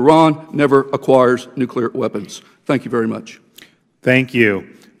 ensuring that Iran never acquires nuclear weapons. Thank you very much. Thank you.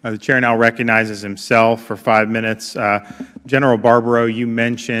 The Chair now recognizes himself for 5 minutes. General Barbaro, you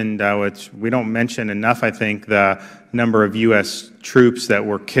mentioned, which we don't mention enough, I think, the number of U.S. troops that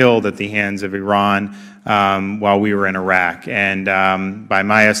were killed at the hands of Iran while we were in Iraq. And by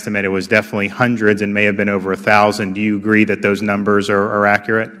my estimate, it was definitely hundreds and may have been over 1,000. Do you agree that those numbers are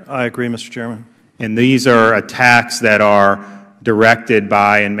accurate? I agree, Mr. Chairman. And these are attacks that are directed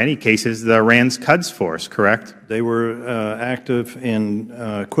by, in many cases, the Iran's Quds Force, correct? They were active in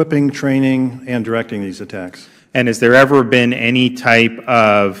equipping, training, and directing these attacks. And has there ever been any type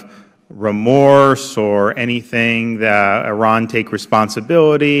of remorse or anything that Iran take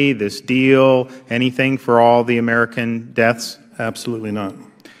responsibility, this deal, anything for all the American deaths? Absolutely not.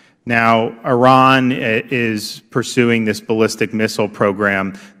 Now, Iran is pursuing this ballistic missile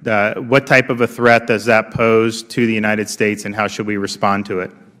program. What type of a threat does that pose to the United States, and how should we respond to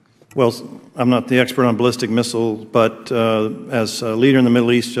it? Well, I'm not the expert on ballistic missiles, but as a leader in the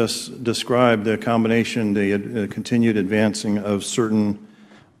Middle East just described, the combination, the continued advancing of certain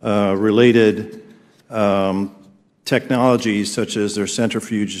related technologies, such as their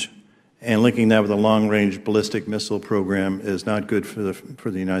centrifuge, and linking that with a long-range ballistic missile program is not good for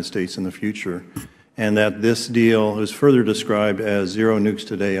the United States in the future. And that this deal is further described as 0 nukes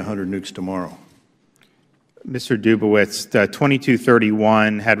today, 100 nukes tomorrow. Mr. Dubowitz,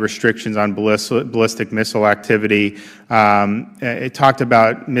 2231 had restrictions on ballistic missile activity. It talked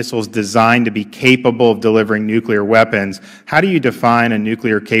about missiles designed to be capable of delivering nuclear weapons. How do you define a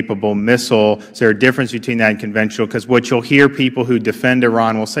nuclear-capable missile? Is there a difference between that and conventional? Because what you'll hear people who defend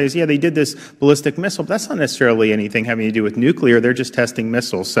Iran will say is, yeah, they did this ballistic missile, but that's not necessarily anything having to do with nuclear. They're just testing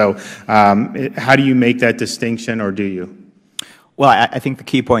missiles. So how do you make that distinction, or do you? Well, I think the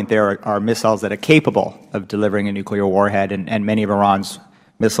key point there are missiles that are capable of delivering a nuclear warhead, and many of Iran's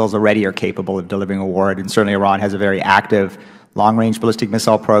missiles already are capable of delivering a warhead. And certainly Iran has a very active long-range ballistic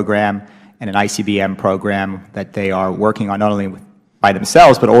missile program and an ICBM program that they are working on not only by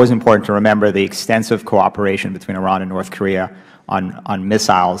themselves, but always important to remember the extensive cooperation between Iran and North Korea on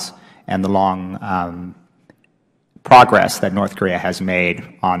missiles and the long progress that North Korea has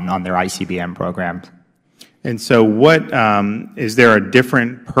made on their ICBM program. And so is there a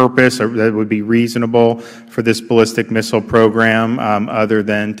different purpose that would be reasonable for this ballistic missile program other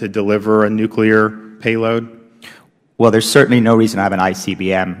than to deliver a nuclear payload? Well, there's certainly no reason to have an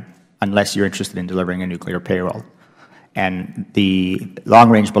ICBM unless you're interested in delivering a nuclear payload. And the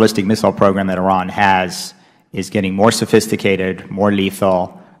long-range ballistic missile program that Iran has is getting more sophisticated, more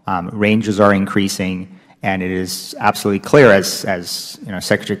lethal, ranges are increasing, and it is absolutely clear, as you know,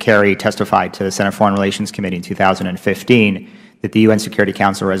 Secretary Kerry testified to the Senate Foreign Relations Committee in 2015, that the UN Security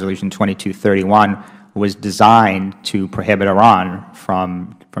Council Resolution 2231 was designed to prohibit Iran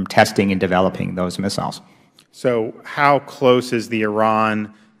from testing and developing those missiles. So how close is the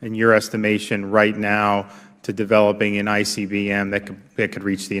Iran, in your estimation, right now to developing an ICBM that could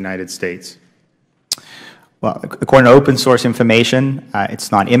reach the United States? Well, according to open source information,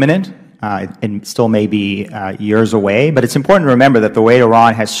 it's not imminent. It still may be years away, but it's important to remember that the way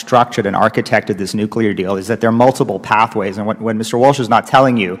Iran has structured and architected this nuclear deal is that there are multiple pathways, and what Mr. Walsh is not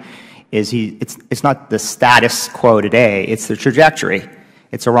telling you is it's not the status quo today, it's the trajectory.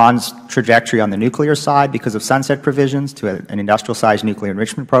 It's Iran's trajectory on the nuclear side because of sunset provisions to an industrial-sized nuclear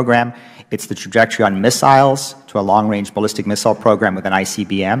enrichment program. It's the trajectory on missiles to a long-range ballistic missile program with an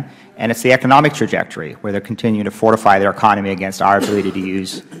ICBM, and it's the economic trajectory where they're continuing to fortify their economy against our ability to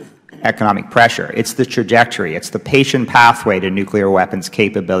use economic pressure. It's the trajectory. It's the patient pathway to nuclear weapons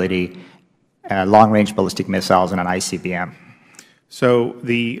capability, long-range ballistic missiles, and an ICBM. So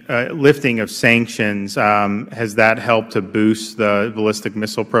the lifting of sanctions, has that helped to boost the ballistic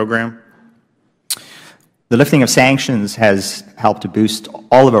missile program? The lifting of sanctions has helped to boost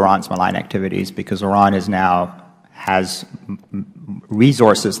all of Iran's malign activities because Iran has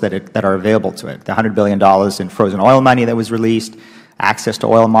resources that are available to it. The $100 billion in frozen oil money that was released, access to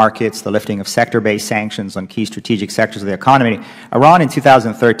oil markets, the lifting of sector-based sanctions on key strategic sectors of the economy. Iran in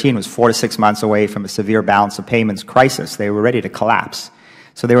 2013 was 4 to 6 months away from a severe balance of payments crisis. They were ready to collapse.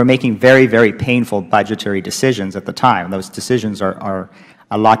 So they were making very, very painful budgetary decisions at the time. Those decisions are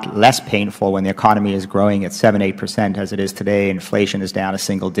a lot less painful when the economy is growing at 7–8% as it is today, inflation is down to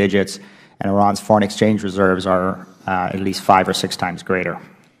single digits, and Iran's foreign exchange reserves are at least 5 or 6 times greater.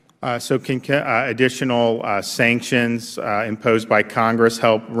 So can additional sanctions imposed by Congress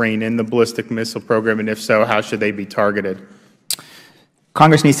help rein in the ballistic missile program, and if so, how should they be targeted?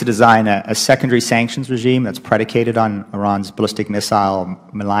 Congress needs to design a secondary sanctions regime that's predicated on Iran's ballistic missile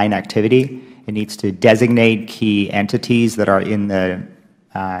malign activity. It needs to designate key entities that are in the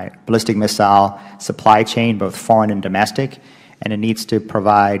ballistic missile supply chain, both foreign and domestic, and it needs to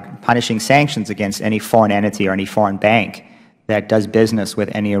provide punishing sanctions against any foreign entity or any foreign bank that does business with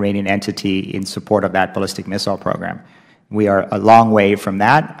any Iranian entity in support of that ballistic missile program. We are a long way from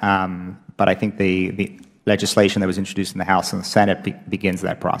that, but I think the legislation that was introduced in the House and the Senate begins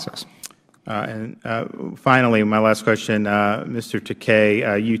that process. Finally, my last question, Mr.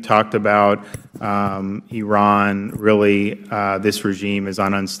 Takeyh, you talked about Iran, really this regime is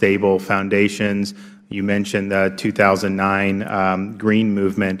on unstable foundations. You mentioned the 2009 Green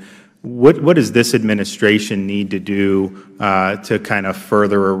Movement. What does this administration need to do to kind of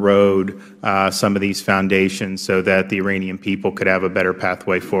further erode some of these foundations so that the Iranian people could have a better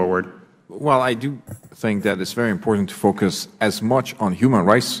pathway forward? Well, I do think that it's very important to focus as much on human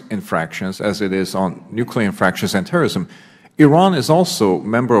rights infractions as it is on nuclear infractions and terrorism. Iran is also a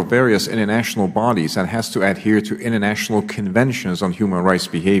member of various international bodies and has to adhere to international conventions on human rights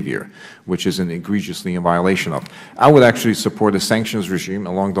behavior, which is an egregiously in violation of. I would actually support a sanctions regime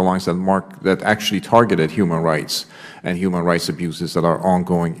along the lines that actually targeted human rights and human rights abuses that are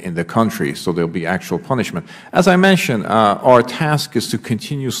ongoing in the country, so there will be actual punishment. As I mentioned, our task is to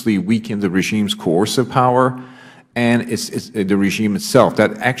continuously weaken the regime's coercive power and it's the regime itself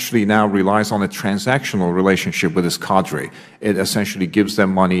that actually now relies on a transactional relationship with its cadre. It essentially gives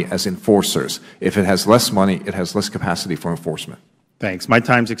them money as enforcers. If it has less money, it has less capacity for enforcement. Thanks. My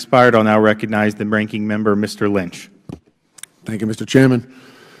time's expired. I'll now recognize the ranking member, Mr. Lynch. Thank you, Mr. Chairman.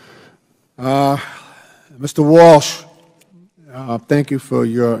 Mr. Walsh, thank you for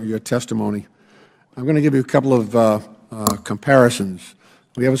your testimony. I'm going to give you a couple of comparisons.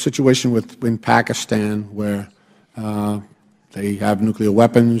 We have a situation in Pakistan where they have nuclear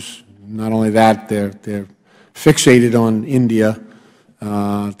weapons. Not only that, they're fixated on India.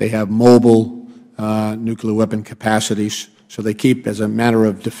 They have mobile nuclear weapon capacities. So they keep, as a matter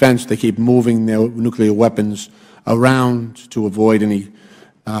of defense, they keep moving their nuclear weapons around to avoid any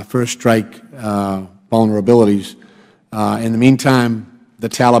first strike vulnerabilities. In the meantime, the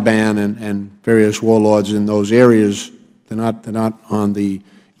Taliban and various warlords in those areas, they're not on the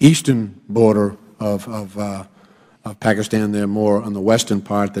eastern border of Pakistan. They're more on the western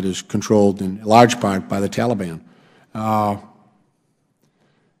part that is controlled in large part by the Taliban. And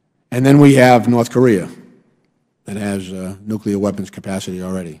then we have North Korea that has nuclear weapons capacity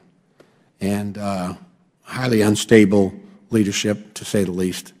already, and highly unstable leadership, to say the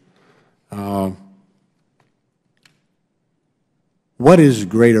least. What is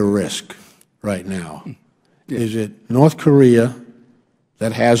greater risk right now? Is it North Korea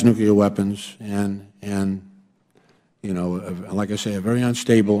that has nuclear weapons and you know, like I say, a very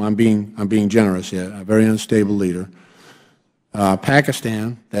unstable, I'm being generous here, a very unstable leader.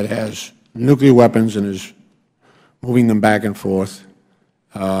 Pakistan that has nuclear weapons and is moving them back and forth,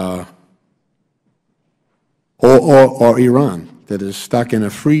 or Iran that is stuck in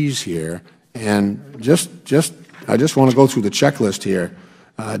a freeze here. And I just want to go through the checklist here.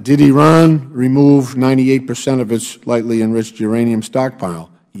 Did Iran remove 98% of its lightly enriched uranium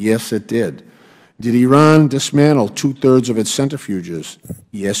stockpile? Yes, it did. Did Iran dismantle 2/3 of its centrifuges?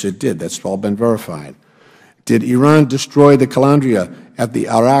 Yes, it did. That's all been verified. Did Iran destroy the calandria at the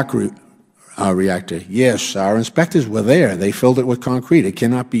Arak reactor? Yes, our inspectors were there. They filled it with concrete. It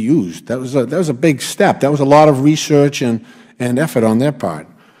cannot be used. That was a big step. That was a lot of research and effort on their part.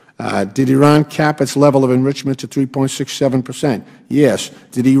 Did Iran cap its level of enrichment to 3.67%? Yes.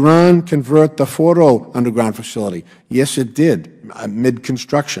 Did Iran convert the Fordo underground facility? Yes, it did,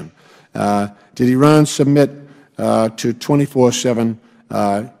 mid-construction. Did Iran submit to 24/7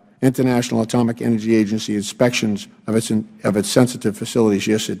 International Atomic Energy Agency inspections of its sensitive facilities?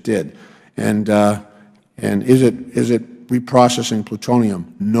 Yes, it did. And is it reprocessing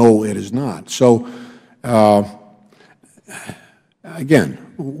plutonium? No, it is not. So, again,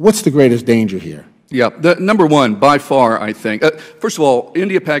 what's the greatest danger here? Yeah, number one, by far, I think. First of all,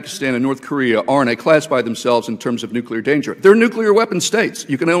 India, Pakistan, and North Korea are in a class by themselves in terms of nuclear danger. They're nuclear weapon states.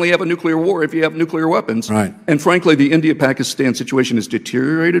 You can only have a nuclear war if you have nuclear weapons. Right. And frankly, the India-Pakistan situation has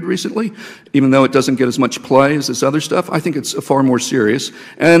deteriorated recently, even though it doesn't get as much play as this other stuff. I think it's far more serious.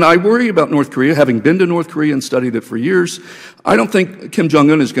 And I worry about North Korea, having been to North Korea and studied it for years. I don't think Kim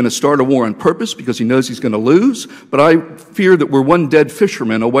Jong-un is going to start a war on purpose because he knows he's going to lose, but I fear that we're one dead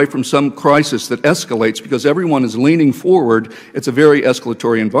fisherman away from some crisis that escalates because everyone is leaning forward. It's a very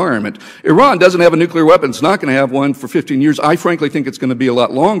escalatory environment. Iran doesn't have a nuclear weapon. It's not going to have one for 15 years. I frankly think it's going to be a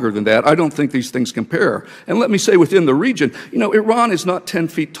lot longer than that. I don't think these things compare. And let me say within the region, you know, Iran is not 10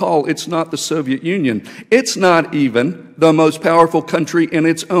 feet tall. It's not the Soviet Union. It's not even the most powerful country in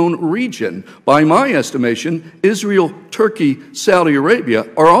its own region. By my estimation, Israel, Turkey, Saudi Arabia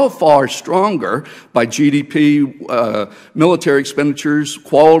are all far stronger by GDP, military expenditures,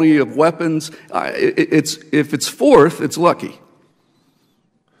 quality of weapons. If it's fourth, it's lucky.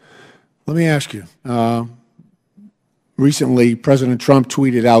 Let me ask you. Recently, President Trump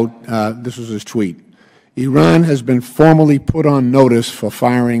tweeted out, this was his tweet, Iran has been formally put on notice for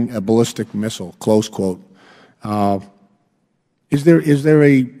firing a ballistic missile, close quote. Is there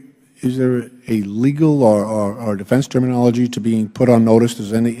a legal or defense terminology to being put on notice?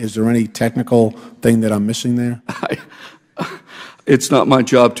 Is there any technical thing that I'm missing there? it's not my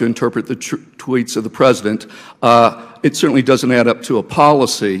job to interpret the tweets of the President. It certainly doesn't add up to a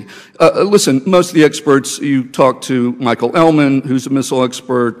policy. Listen, most of the experts, you talk to Michael Ellman, who's a missile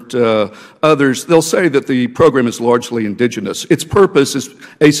expert, others, they'll say that the program is largely indigenous. Its purpose is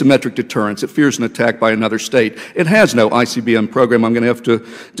asymmetric deterrence. It fears an attack by another state. It has no ICBM program. I'm going to have to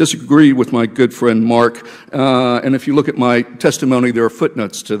disagree with my good friend Mark. And if you look at my testimony, there are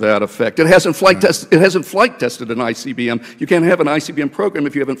footnotes to that effect. It hasn't flight tested an ICBM. You can't have an ICBM program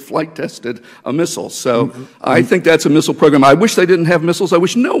if you haven't flight tested a missile. So I think that's a missile program. I wish they didn't have missiles. I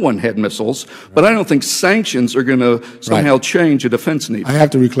wish no one had missiles. But I don't think sanctions are going to somehow change a defense need. I have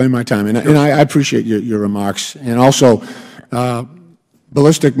to reclaim my time, and I appreciate your remarks. And also,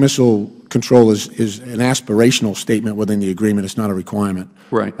 ballistic missile control is an aspirational statement within the agreement. It's not a requirement.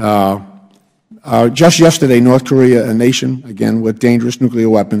 Right. Just yesterday, North Korea, a nation, again, with dangerous nuclear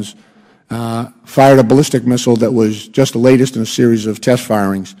weapons, fired a ballistic missile that was just the latest in a series of test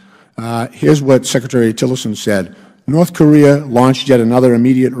firings. Here's what Secretary Tillerson said. North Korea launched yet another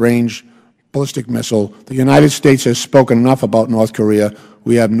immediate-range ballistic missile. The United States has spoken enough about North Korea.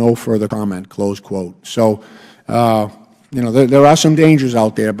 We have no further comment, close quote. So, you know, there are some dangers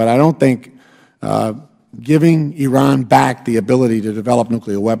out there, but I don't think giving Iran back the ability to develop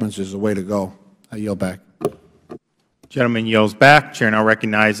nuclear weapons is the way to go. I yield back. Gentleman yields back. Chair now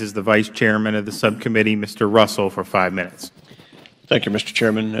recognizes the Vice Chairman of the Subcommittee, Mr. Russell, for 5 minutes. Thank you, Mr.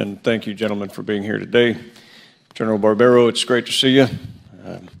 Chairman, and thank you, gentlemen, for being here today. General Barbero, it's great to see you.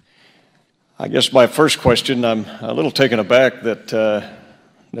 I guess my first question, I'm a little taken aback that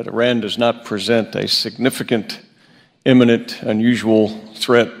Iran does not present a significant, imminent, unusual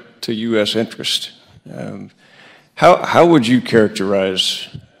threat to U.S. interest. How would you characterize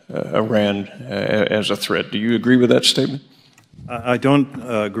Iran as a threat? Do you agree with that statement? I don't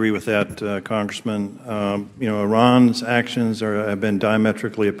agree with that, Congressman. You know, Iran's actions have been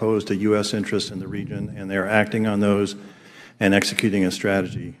diametrically opposed to U.S. interests in the region, and they're acting on those and executing a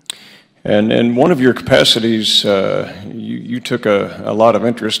strategy. And in one of your capacities, you took a lot of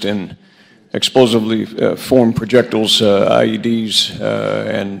interest in explosively formed projectiles, IEDs,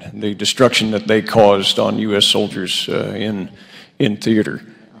 and the destruction that they caused on U.S. soldiers in theater.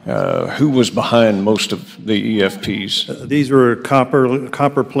 Who was behind most of the EFPs? These were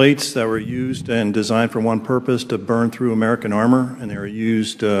copper plates that were used and designed for one purpose, to burn through American armor, and they were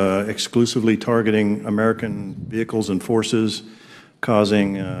used exclusively targeting American vehicles and forces,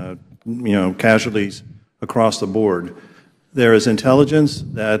 causing you know, casualties across the board. There is intelligence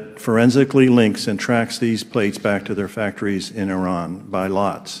that forensically links and tracks these plates back to their factories in Iran by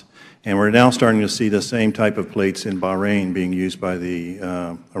lots. And we're now starting to see the same type of plates in Bahrain being used by the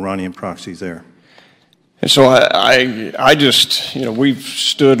Iranian proxies there. And so I just, you know, we've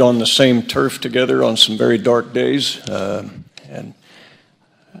stood on the same turf together on some very dark days, and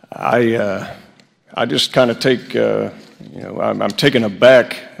I just kind of take, you know, I'm taken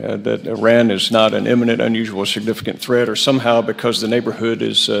aback that Iran is not an imminent, unusual, significant threat, or somehow because the neighborhood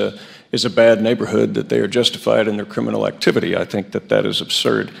is a bad neighborhood that they are justified in their criminal activity. I think that is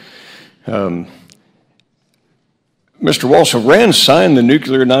absurd. Mr. Walsh, Iran signed the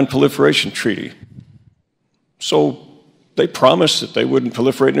Nuclear Non-Proliferation Treaty. So they promised that they wouldn't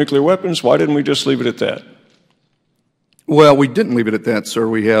proliferate nuclear weapons. Why didn't we just leave it at that? Well, we didn't leave it at that, sir.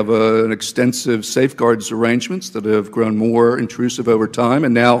 We have an extensive safeguards arrangements that have grown more intrusive over time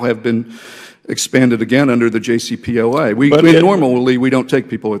and now have been expanded again under the JCPOA. Normally, we don't take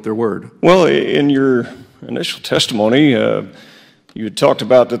people at their word. Well, in your initial testimony, you had talked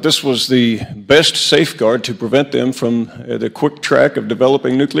about that this was the best safeguard to prevent them from the quick track of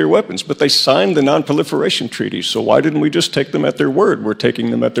developing nuclear weapons. But they signed the Non-Proliferation Treaty, so why didn't we just take them at their word? We're taking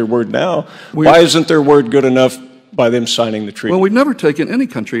them at their word now. Why isn't their word good enough by them signing the treaty? Well, we've never taken any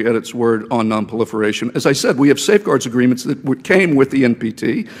country at its word on non-proliferation. As I said, we have safeguards agreements that came with the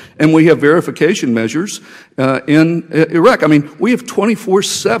NPT, and we have verification measures in Iraq. I mean, we have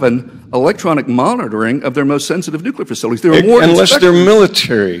 24/7 electronic monitoring of their most sensitive nuclear facilities. There are more unless they're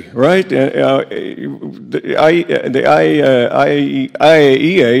military, right? The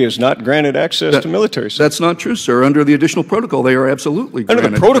IAEA is not granted access to military. That's not true, sir. Under the additional protocol, they are absolutely granted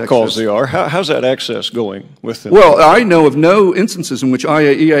Under the protocols, access. they are. How's that access going with them? Well, I know of no instances in which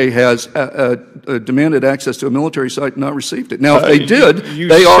IAEA has demanded access to a military site and not received it. Now, if they did, you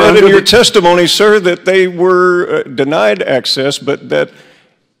they are said in your testimony, sir, that they were denied access, but that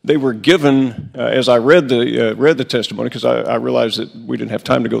they were given, as I read the testimony, because I realized that we didn't have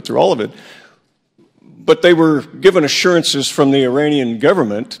time to go through all of it, but they were given assurances from the Iranian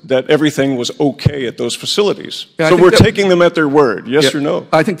government that everything was okay at those facilities. Yeah, so we're taking them at their word, yes or no?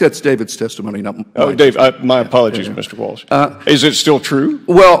 I think that's David's testimony, not mine. Oh, Dave, my apologies, Mr. Walsh. Is it still true?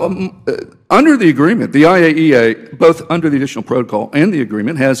 Well, under the agreement, the IAEA, both under the additional protocol and the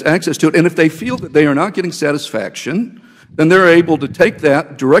agreement, has access to it. And if they feel that they are not getting satisfaction, then they're able to take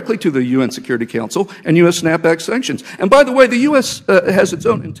that directly to the UN Security Council and U.S. snapback sanctions. And by the way, the U.S. Has its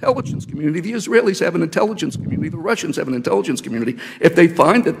own intelligence community. The Israelis have an intelligence community. The Russians have an intelligence community. If they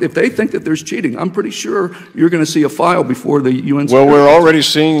think that there's cheating, I'm pretty sure you're going to see a file before the UN Security Well, we're Council. already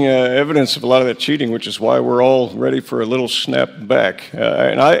seeing evidence of a lot of that cheating, which is why we're all ready for a little snap back.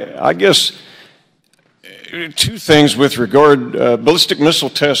 And I guess two things with regard ballistic missile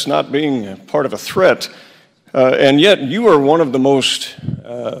tests not being part of a threat. And yet you are one of the most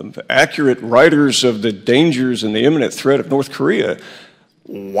accurate writers of the dangers and the imminent threat of North Korea.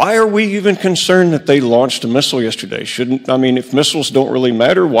 Why are we even concerned that they launched a missile yesterday? If missiles don't really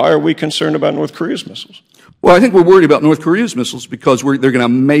matter, why are we concerned about North Korea's missiles? Well, I think we're worried about North Korea's missiles because they're going to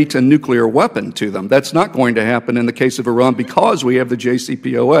mate a nuclear weapon to them. That's not going to happen in the case of Iran because we have the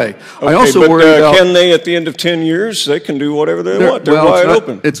JCPOA. Okay, I also worry about... Can they, at the end of 10 years, they can do whatever they want. They're wide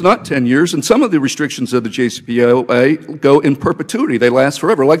open. It's not 10 years, and some of the restrictions of the JCPOA go in perpetuity. They last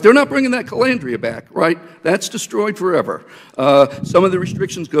forever. Like, they're not bringing that Calandria back, right? That's destroyed forever. Some of the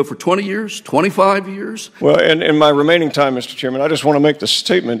restrictions go for 20 years, 25 years. Well, and in my remaining time, Mr. Chairman, I just want to make the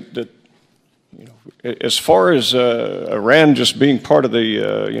statement that as far as Iran just being part of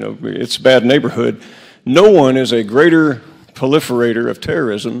the, its bad neighborhood, no one is a greater proliferator of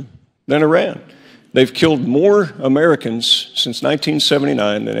terrorism than Iran. They've killed more Americans since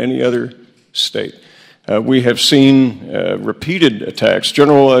 1979 than any other state. We have seen repeated attacks.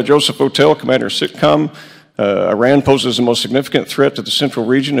 General Joseph Votel, commander of SITCOM, Iran poses the most significant threat to the central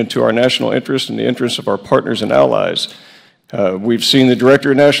region and to our national interest and the interests of our partners and allies. We've seen the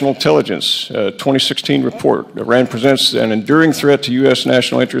Director of National Intelligence 2016 report. Iran presents an enduring threat to U.S.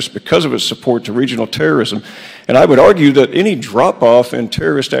 national interests because of its support to regional terrorism. And I would argue that any drop-off in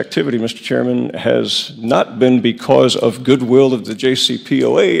terrorist activity, Mr. Chairman, has not been because of goodwill of the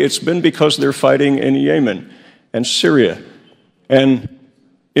JCPOA. It's been because they're fighting in Yemen and Syria and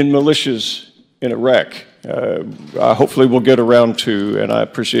in militias in Iraq. Hopefully we'll get around to, and I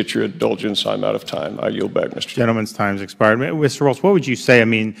appreciate your indulgence. I'm out of time. I yield back, Mr. Chairman. Gentleman's time's expired. Mr. Walsh, what would you say? I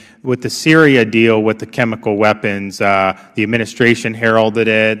mean, with the Syria deal with the chemical weapons, the administration heralded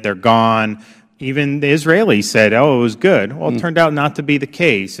it, they're gone. Even the Israelis said, oh, it was good. Well, it turned out not to be the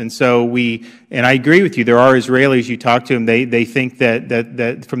case. And so and I agree with you, there are Israelis, you talk to them, they think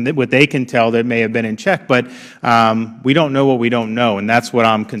that from what they can tell, that may have been in check. But we don't know what we don't know, and that's what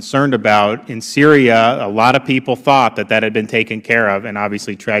I'm concerned about. In Syria, a lot of people thought that had been taken care of, and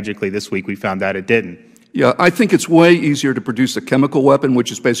obviously, tragically, this week we found out it didn't. Yeah, I think it's way easier to produce a chemical weapon,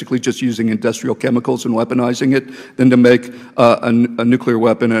 which is basically just using industrial chemicals and weaponizing it, than to make a nuclear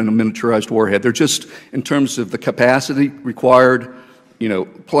weapon and a miniaturized warhead. They're just, in terms of the capacity required,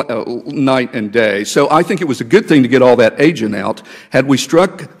 night and day. So I think it was a good thing to get all that agent out. Had we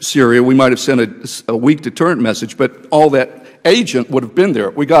struck Syria, we might have sent a weak deterrent message, but all that agent would have been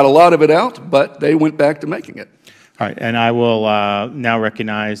there. We got a lot of it out, but they went back to making it. All right, and I will now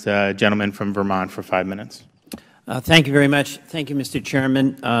recognize the gentleman from Vermont for 5 minutes. Thank you very much. Thank you, Mr.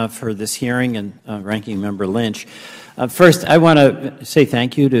 Chairman, for this hearing, and Ranking Member Lynch. First, I want to say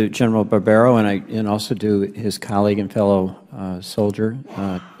thank you to General Barbero and also to his colleague and fellow soldier,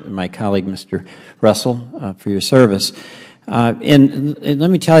 my colleague, Mr. Russell, for your service. And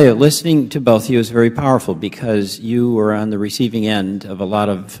let me tell you, listening to both of you is very powerful because you were on the receiving end of a lot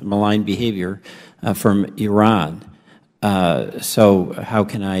of malign behavior from Iran. So how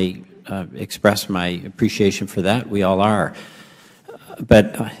can I express my appreciation for that? We all are.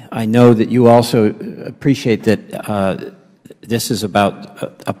 But I know that you also appreciate that this is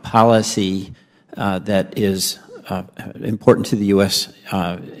about a policy that is important to the U.S.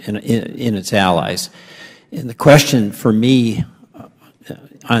 In its allies. And the question for me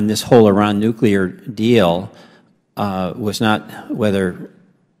on this whole Iran nuclear deal was not whether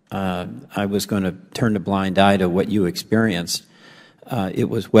I was going to turn a blind eye to what you experienced. It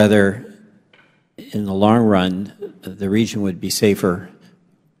was whether, in the long run, the region would be safer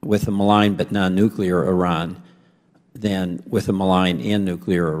with a malign but non-nuclear Iran than with a malign and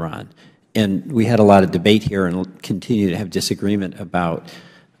nuclear Iran. And we had a lot of debate here and continue to have disagreement about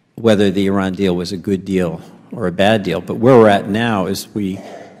whether the Iran deal was a good deal or a bad deal. But where we're at now is we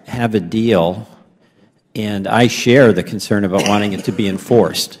have a deal, and I share the concern about wanting it to be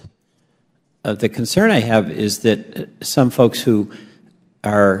enforced. The concern I have is that some folks who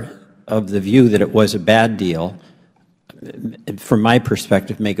are of the view that it was a bad deal, from my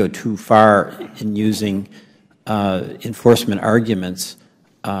perspective, may go too far in using enforcement arguments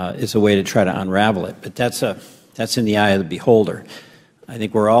as a way to try to unravel it. But that's in the eye of the beholder. I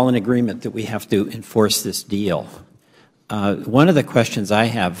think we're all in agreement that we have to enforce this deal. One of the questions I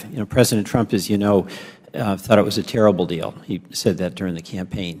have, President Trump, as you know, thought it was a terrible deal. He said that during the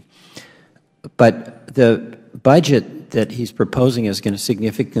campaign. But the budget that he's proposing is going to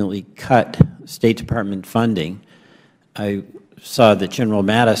significantly cut State Department funding. I saw that General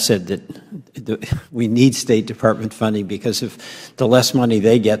Mattis said that we need State Department funding because if the less money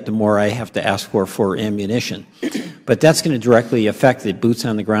they get, the more I have to ask for ammunition. But that's going to directly affect the boots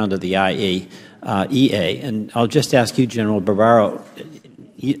on the ground of the IAEA. And I'll just ask you, General Barbaro,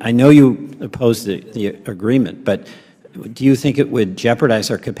 I know you oppose the agreement, but do you think it would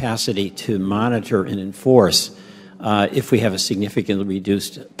jeopardize our capacity to monitor and enforce if we have a significantly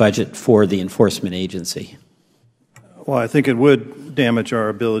reduced budget for the enforcement agency? Well, I think it would damage our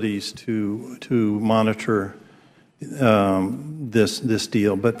abilities to monitor this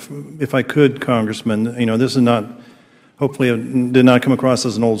deal. But if I could, Congressman, this is not. Hopefully, it did not come across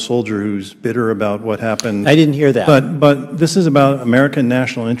as an old soldier who's bitter about what happened. I didn't hear that. But this is about American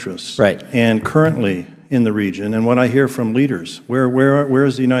national interests. Right. And currently in the region, and what I hear from leaders, where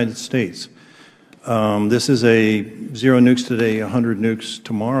is the United States? This is a 0 nukes today, 100 nukes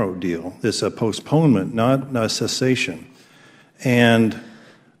tomorrow deal. This is a postponement, not a cessation. And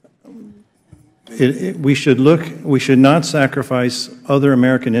we should not sacrifice other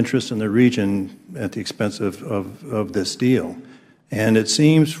American interests in the region at the expense of this deal. And it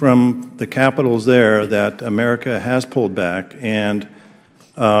seems from the capitals there that America has pulled back, and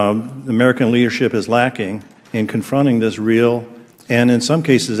American leadership is lacking in confronting this real and in some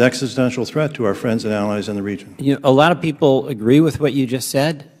cases existential threat to our friends and allies in the region. A lot of people agree with what you just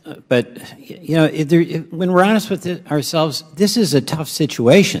said, but when we're honest with ourselves, this is a tough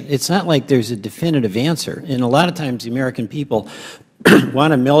situation. It's not like there's a definitive answer. And a lot of times the American people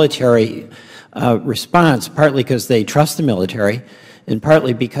want a military response, partly because they trust the military, and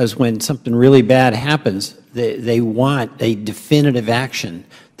partly because when something really bad happens, they want a definitive action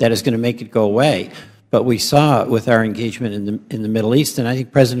that is going to make it go away. But we saw with our engagement in the Middle East, and I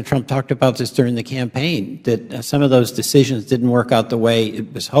think President Trump talked about this during the campaign, that some of those decisions didn't work out the way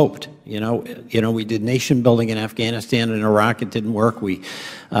it was hoped. We did nation building in Afghanistan and Iraq; it didn't work. We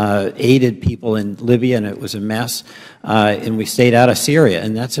aided people in Libya, and it was a mess. And we stayed out of Syria,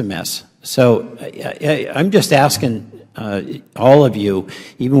 and that's a mess. So I'm just asking all of you,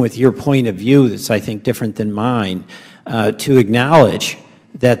 even with your point of view that's, I think, different than mine, to acknowledge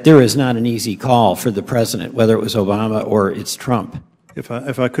that there is not an easy call for the President, whether it was Obama or it's Trump. If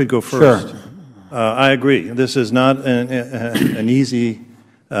I could go first. Sure. I agree. This is not an easy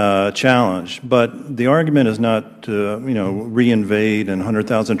challenge, but the argument is not to re-invade and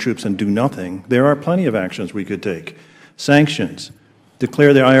 100,000 troops and do nothing. There are plenty of actions we could take. Sanctions.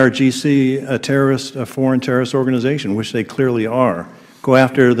 Declare the IRGC a foreign terrorist organization, which they clearly are. Go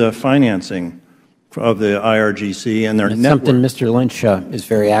after the financing of the IRGC and their network. Something Mr. Lynch is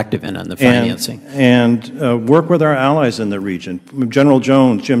very active in on the financing. And work with our allies in the region. General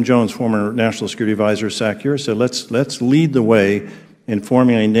Jones, Jim Jones, former National Security Advisor, SACURE, said let's lead the way in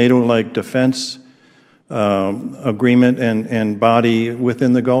forming a NATO-like defense agreement and body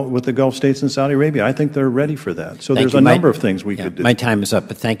within the with the Gulf states and Saudi Arabia. I think they're ready for that. So there's a number of things we could do. My time is up,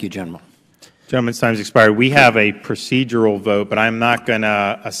 but thank you, General. Gentleman's time has expired. We have a procedural vote, but I'm not going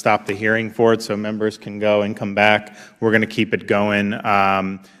to stop the hearing for it so members can go and come back. We're going to keep it going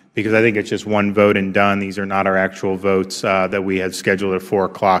because I think it's just one vote and done. These are not our actual votes that we had scheduled at 4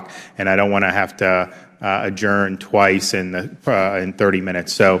 o'clock, and I don't want to have to adjourn twice in 30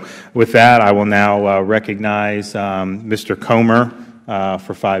 minutes. So with that, I will now recognize Mr. Comer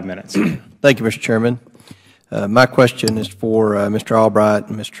for 5 minutes. Thank you, Mr. Chairman. My question is for Mr. Albright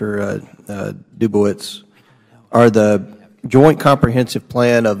and Mr. Dubowitz. Are the Joint Comprehensive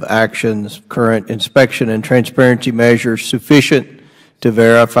Plan of Actions, current inspection and transparency measures sufficient to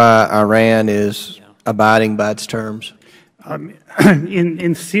verify Iran is abiding by its terms?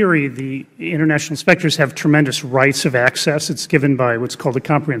 In theory, the international inspectors have tremendous rights of access. It's given by what's called the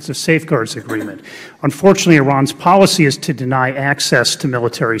Comprehensive Safeguards Agreement. Unfortunately, Iran's policy is to deny access to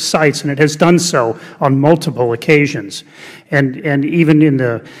military sites, and it has done so on multiple occasions. And even in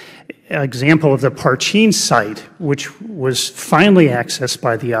the example of the Parchin site, which was finally accessed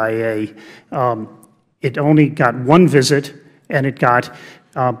by the IAEA, it only got one visit, and it got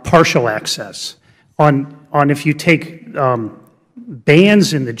partial access. If you take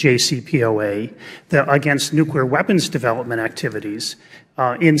bans in the JCPOA against nuclear weapons development activities,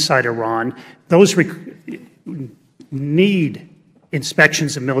 inside Iran. Those need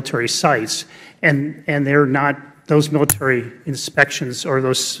inspections of military sites, and they're not. Those military inspections or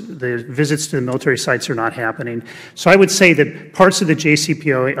the visits to the military sites are not happening. So I would say that parts of the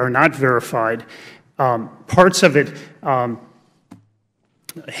JCPOA are not verified. Parts of it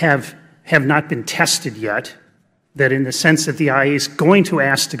have not been tested yet, that in the sense that the IA is going to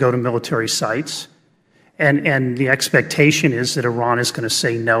ask to go to military sites, and the expectation is that Iran is going to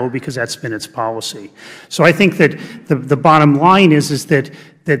say no because that's been its policy. So I think that the bottom line is that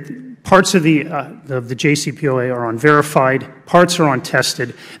parts of the JCPOA are unverified, parts are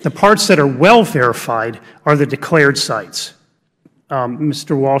untested. The parts that are well verified are the declared sites.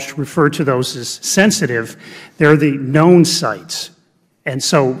 Mr. Walsh referred to those as sensitive. They're the known sites. And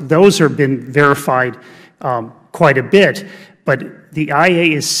so those have been verified quite a bit, but the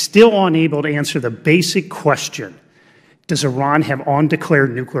IA is still unable to answer the basic question: does Iran have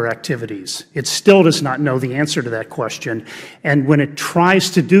undeclared nuclear activities? It still does not know the answer to that question. And when it tries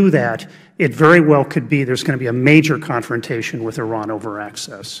to do that, it very well could be there's going to be a major confrontation with Iran over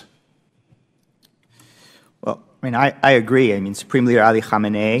access. Well, I mean, I agree. I mean, Supreme Leader Ali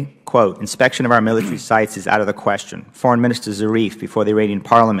Khamenei, quote, "Inspection of our military sites is out of the question." Foreign Minister Zarif, before the Iranian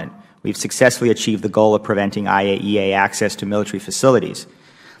parliament, "We've successfully achieved the goal of preventing IAEA access to military facilities."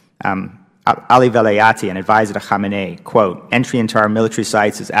 Ali Velayati, an advisor to Khamenei, quote, "Entry into our military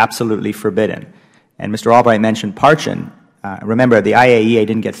sites is absolutely forbidden." And Mr. Albright mentioned Parchin. Remember, the IAEA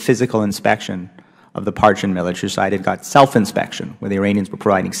didn't get physical inspection of the Parchin military site. It got self-inspection, where the Iranians were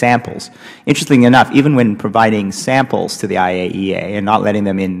providing samples. Interestingly enough, even when providing samples to the IAEA and not letting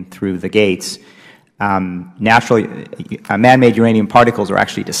them in through the gates, man-made uranium particles were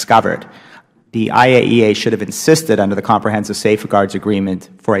actually discovered. The IAEA should have insisted under the Comprehensive Safeguards Agreement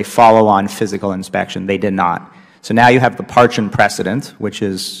for a follow-on physical inspection. They did not. So now you have the Parchin precedent, which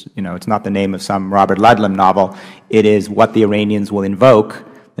is, it's not the name of some Robert Ludlum novel. It is what the Iranians will invoke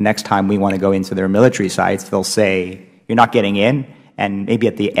the next time we want to go into their military sites. They'll say, "You're not getting in," and maybe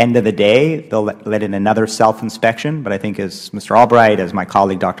at the end of the day, they'll let in another self-inspection. But I think as Mr. Albright, as my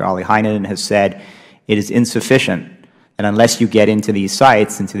colleague Dr. Ali Heinonen has said, it is insufficient. And unless you get into these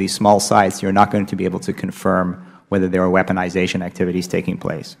sites, into these small sites, you're not going to be able to confirm whether there are weaponization activities taking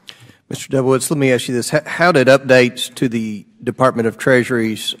place. Mr. Dubowitz, let me ask you this. How did updates to the Department of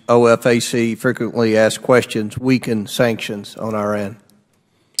Treasury's OFAC frequently asked questions weaken sanctions on Iran?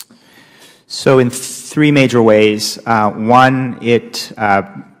 So in three major ways. One, it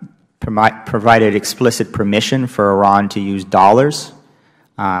provided explicit permission for Iran to use dollars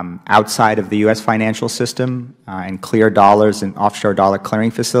outside of the U.S. financial system and clear dollars in offshore dollar clearing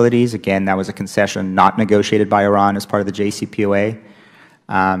facilities. Again, that was a concession not negotiated by Iran as part of the JCPOA.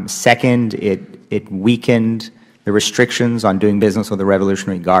 Second, it weakened the restrictions on doing business with the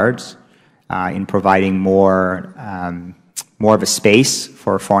Revolutionary Guards in providing more of a space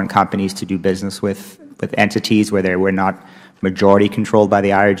for foreign companies to do business with entities where they were not majority controlled by the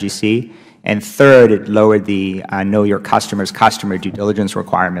IRGC. And third, it lowered the know your customer's customer due diligence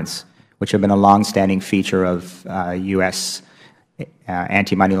requirements, which have been a long-standing feature of U.S.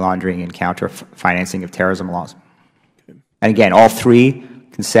 anti-money laundering and counter-financing of terrorism laws. And again, all three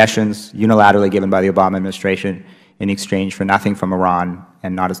concessions unilaterally given by the Obama administration in exchange for nothing from Iran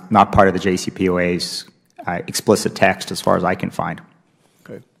and not part of the JCPOA's explicit text as far as I can find.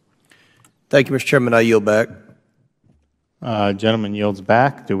 Okay. Thank you, Mr. Chairman. I yield back. Gentleman yields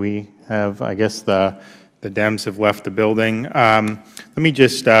back. Do we have, I guess the Dems have left the building. Let me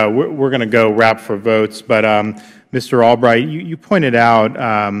just, we're going to go wrap for votes, but Mr. Albright, you pointed out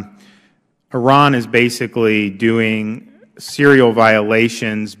Iran is basically doing serial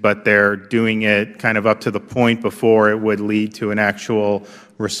violations, but they're doing it kind of up to the point before it would lead to an actual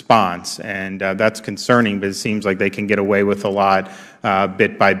response. And that's concerning, but it seems like they can get away with a lot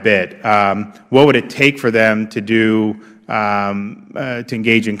bit by bit. What would it take for them to do to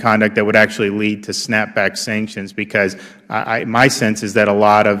engage in conduct that would actually lead to snapback sanctions? Because my sense is that a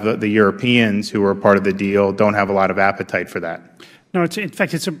lot of the Europeans who are part of the deal don't have a lot of appetite for that. No, in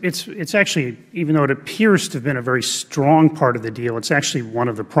fact, it's actually, even though it appears to have been a very strong part of the deal, it's actually one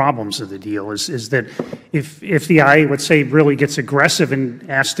of the problems of the deal is that if the IA, let's say, really gets aggressive and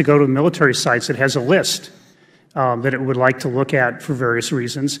asks to go to military sites, it has a list that it would like to look at for various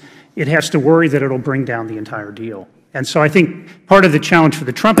reasons. It has to worry that it'll bring down the entire deal. And so I think part of the challenge for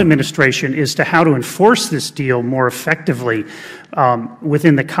the Trump administration is to how to enforce this deal more effectively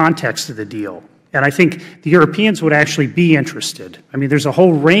within the context of the deal. And I think the Europeans would actually be interested. I mean, there's a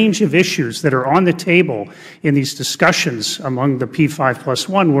whole range of issues that are on the table in these discussions among the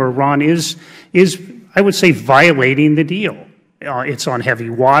P5+1 where Iran is, I would say, violating the deal. It's on heavy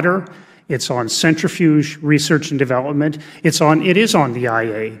water. It's on centrifuge research and development. It is on the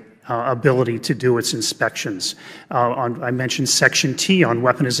IA ability to do its inspections. I mentioned Section T on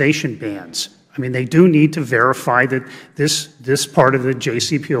weaponization bans. I mean, they do need to verify that this part of the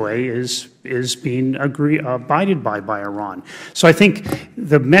JCPOA is being abided by Iran. So I think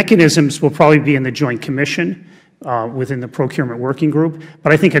the mechanisms will probably be in the Joint Commission within the Procurement Working Group.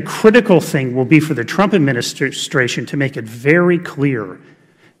 But I think a critical thing will be for the Trump administration to make it very clear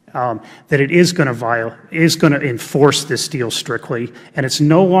that it is going to enforce this deal strictly, and it's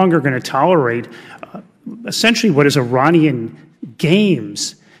no longer going to tolerate essentially what is Iranian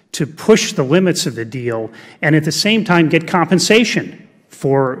games to push the limits of the deal, and at the same time get compensation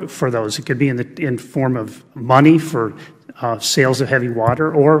for those. It could be in form of money for sales of heavy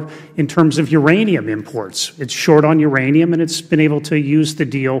water, or in terms of uranium imports. It's short on uranium, and it's been able to use the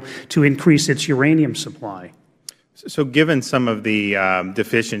deal to increase its uranium supply. So given some of the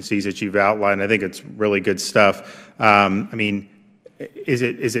deficiencies that you've outlined, I think it's really good stuff. I mean, is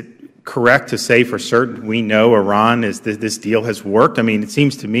it correct to say for certain we know Iran this deal has worked? I mean, it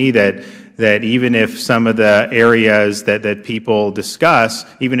seems to me that even if some of the areas that people discuss,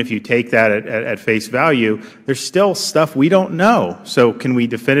 even if you take that at face value, there's still stuff we don't know. So can we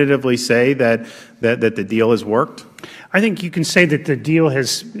definitively say that the deal has worked? I think you can say that the deal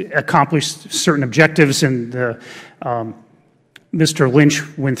has accomplished certain objectives, and Mr.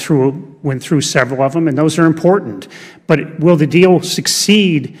 Lynch went through several of them, and those are important. But will the deal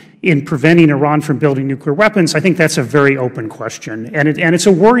succeed in preventing Iran from building nuclear weapons? I think that's a very open question, and it's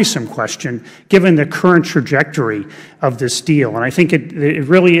a worrisome question given the current trajectory of this deal. And I think it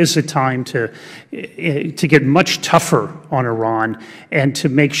really is a time to get much tougher on Iran and to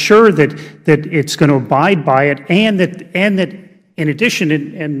make sure that it's going to abide by it, and that in addition,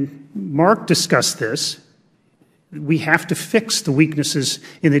 and Mark discussed this, we have to fix the weaknesses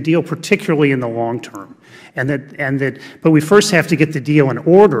in the deal, particularly in the long term, but we first have to get the deal in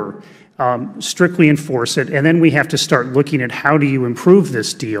order, strictly enforce it, and then we have to start looking at how do you improve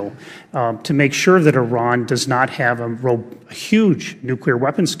this deal to make sure that Iran does not have a huge nuclear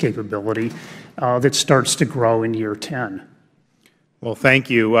weapons capability that starts to grow in year 10. Well, thank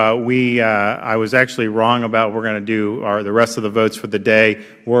you. I was actually wrong about we're going to do the rest of the votes for the day.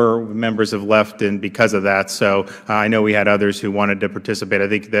 Members have left and because of that. So I know we had others who wanted to participate. I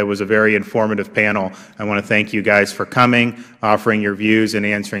think that was a very informative panel. I want to thank you guys for coming, offering your views, and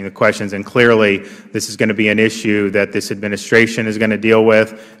answering the questions. And clearly, this is going to be an issue that this administration is going to deal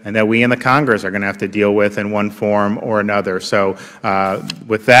with, and that we in the Congress are going to have to deal with in one form or another. So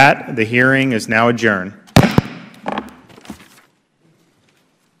with that, the hearing is now adjourned.